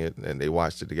watching it, and they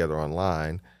watched it together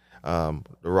online. The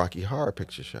Rocky Horror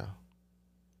Picture Show.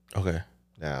 Okay.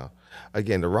 Now,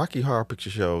 again, the Rocky Horror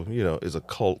Picture Show, is a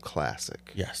cult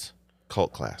classic. Yes.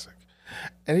 Cult classic.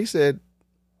 And he said,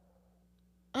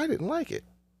 I didn't like it.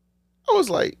 I was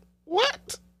like,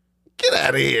 what? Get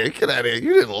out of here. Get out of here.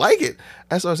 You didn't like it.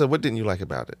 And so I said, what didn't you like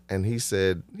about it? And he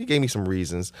said, he gave me some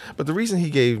reasons, but the reasons he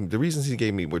gave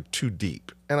me were too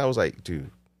deep. And I was like,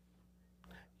 dude,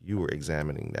 you were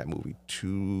examining that movie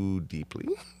too deeply.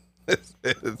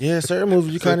 Yeah, certain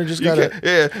movies you kind of just gotta.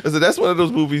 So that's one of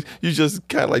those movies you just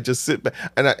kind of like just sit back.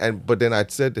 But then I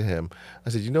said to him, I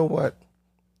said, you know what?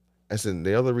 I said,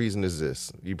 the other reason is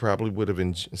this. You probably would have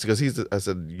I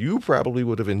said, you probably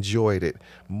would have enjoyed it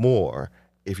more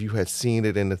if you had seen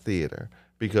it in the theater.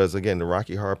 Because again, the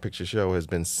Rocky Horror Picture Show has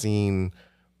been seen.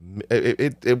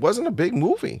 It wasn't a big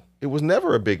movie. It was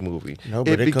never a big movie. No,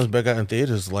 but it comes back out in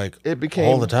theaters all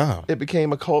the time. It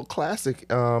became a cult classic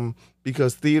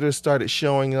because theaters started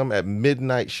showing them at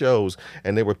midnight shows,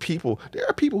 and there are people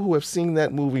who have seen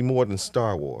that movie more than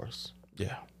Star Wars.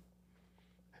 Yeah.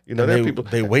 There are people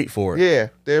they wait for it. Yeah,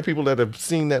 there are people that have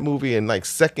seen that movie in like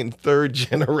second, third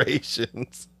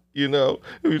generations.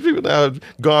 People now have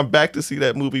gone back to see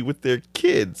that movie with their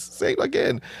kids. Same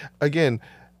again,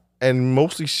 and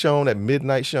mostly shown at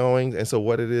midnight showings. And so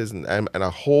what it is, and a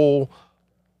whole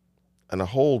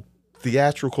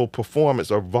theatrical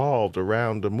performance evolved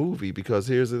around the movie because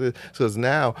because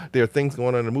now there are things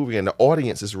going on in the movie and the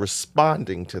audience is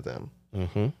responding to them.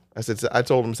 Mm-hmm. I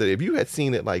told him, if you had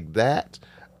seen it like that.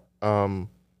 I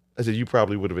said you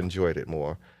probably would have enjoyed it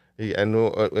more. And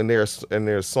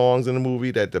there's songs in the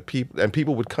movie that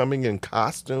people would come in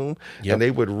costume and they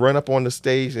would run up on the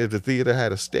stage. If the theater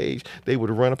had a stage, they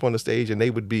would run up on the stage and they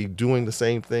would be doing the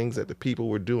same things that the people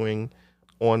were doing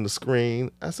on the screen.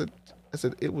 I said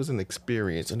it was an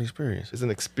experience. It's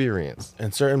an experience.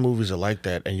 And certain movies are like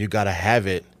that, and you got to have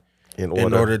it in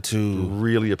order to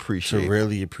really appreciate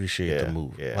the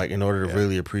movie. Yeah. Like in order to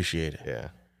really appreciate it. Yeah.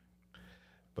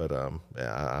 But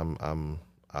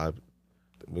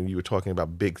when you were talking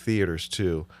about big theaters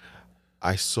too,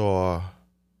 I saw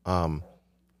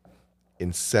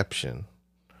Inception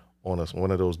on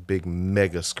one of those big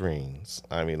mega screens.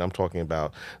 I mean, I'm talking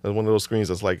about one of those screens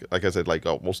that's like I said, like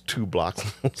almost 2 blocks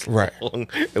long.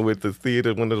 And with the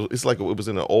theater, it's like it was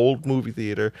in an old movie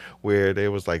theater where there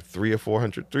was like 300 or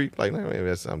 400, maybe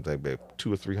that's something like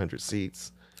 200 or 300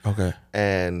 seats. Okay,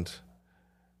 and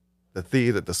the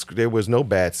theater, there was no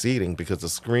bad seating because the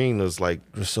screen was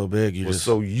so big,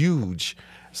 so huge.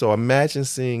 So imagine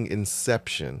seeing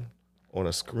Inception on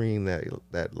a screen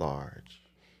that large,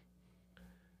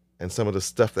 and some of the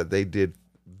stuff that they did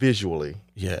visually.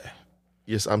 Yeah.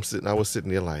 Yes, I was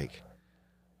sitting there like,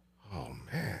 oh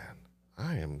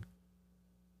man,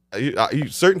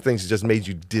 certain things just made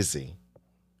you dizzy.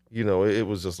 It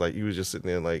was just like you were just sitting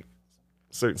there like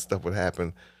certain stuff would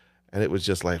happen. And it was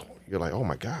just like, you're like, oh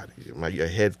my God, your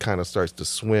head kind of starts to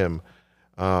swim.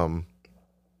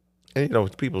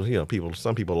 And people.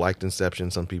 Some people liked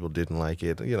Inception. Some people didn't like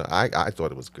it. I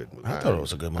thought it was a good movie. I thought it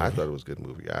was a good movie. I thought it was a good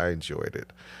movie. I enjoyed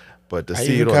it, but to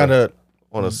see it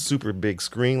on a super big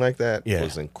screen like that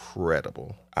was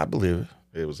incredible. I believe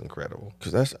it. It was incredible.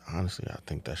 Because that's honestly, I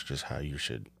think that's just how you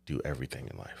should do everything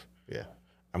in life. Yeah.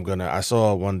 I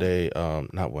saw one day,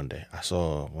 not one day. I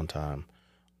saw one time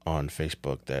on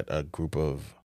Facebook that a group of